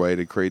out of your way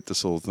to create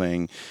this whole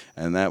thing.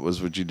 And that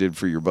was what you did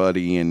for your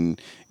buddy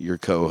and your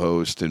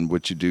co-host, and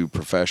what you do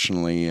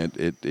professionally.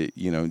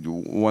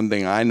 One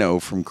thing I know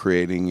from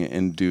creating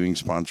and doing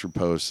sponsored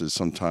posts is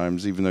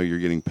sometimes, even though you're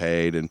getting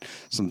paid, and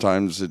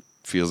sometimes it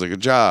feels like a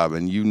job,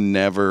 and you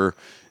never.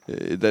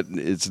 That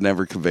it's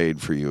never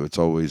conveyed for you. It's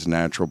always a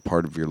natural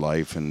part of your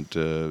life, and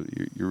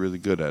you're really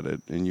good at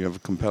it. And you have a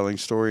compelling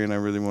story, and I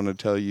really want to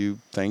tell you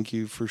thank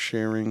you for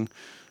sharing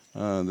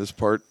this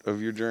part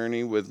of your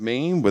journey with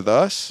me, with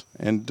us,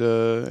 and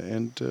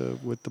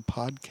with the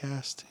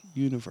podcast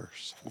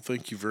universe. Well,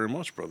 thank you very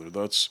much, brother.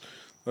 That's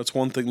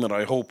one thing that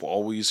I hope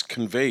always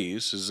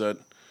conveys, is that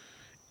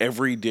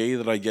every day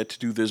that I get to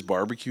do this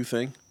barbecue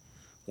thing,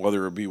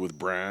 whether it be with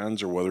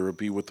brands or whether it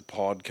be with the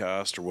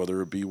podcast or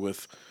whether it be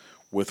with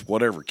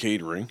whatever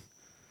catering,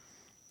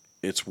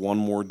 it's one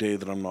more day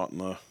that I'm not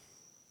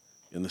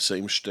in the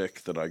same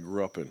shtick that I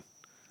grew up in.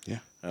 Yeah.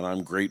 And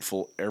I'm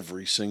grateful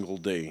every single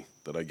day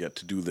that I get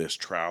to do this,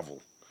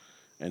 travel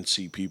and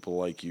see people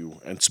like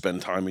you and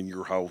spend time in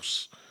your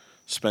house,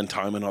 spend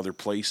time in other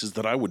places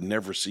that I would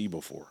never see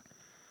before.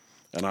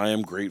 And I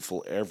am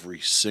grateful every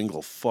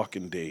single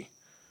fucking day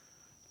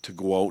to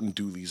go out and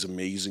do these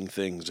amazing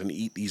things and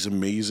eat these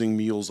amazing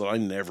meals that I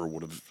never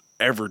would have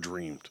ever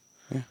dreamed.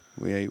 Yeah,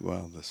 we ate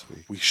well this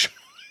week.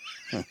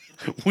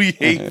 We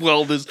ate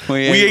well this. We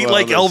We ate ate well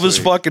like this Elvis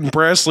week. fucking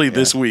Presley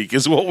this week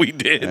is what we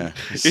did. Yeah.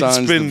 It's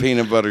Sans been the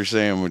peanut butter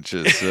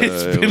sandwiches.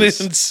 it's been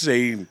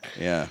insane.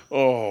 Yeah.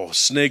 Oh,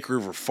 Snake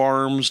River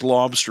Farms,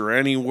 lobster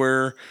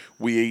anywhere.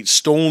 We ate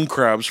stone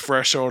crabs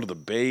fresh out of the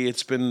bay.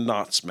 It's been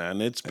nuts, man.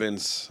 It's been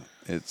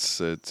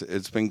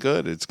It's been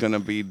good. It's going to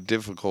be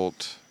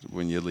difficult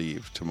when you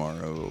leave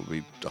tomorrow. It'll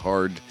be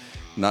hard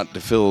not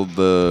to fill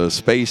the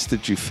space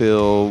that you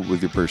fill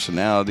with your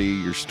personality,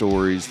 your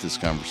stories, this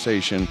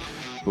conversation,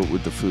 but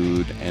with the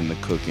food and the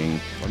cooking.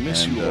 I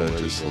miss and, you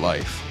already, just bro.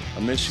 life.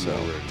 I miss you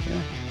already.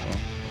 Yeah. Well,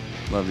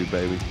 love you,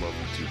 baby. Love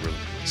you too, brother.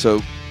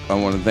 So I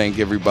want to thank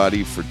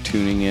everybody for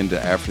tuning in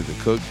to After the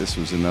Cook. This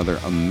was another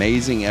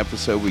amazing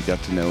episode. We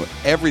got to know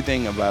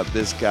everything about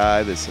this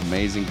guy, this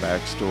amazing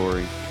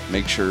backstory.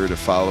 Make sure to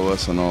follow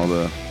us on all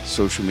the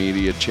social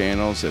media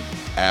channels at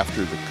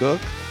After the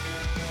Cook.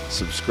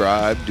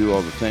 Subscribe, do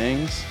all the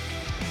things.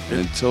 And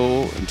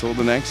until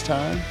the next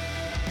time,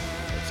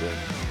 That's it.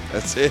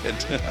 that's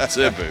it. That's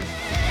it, baby.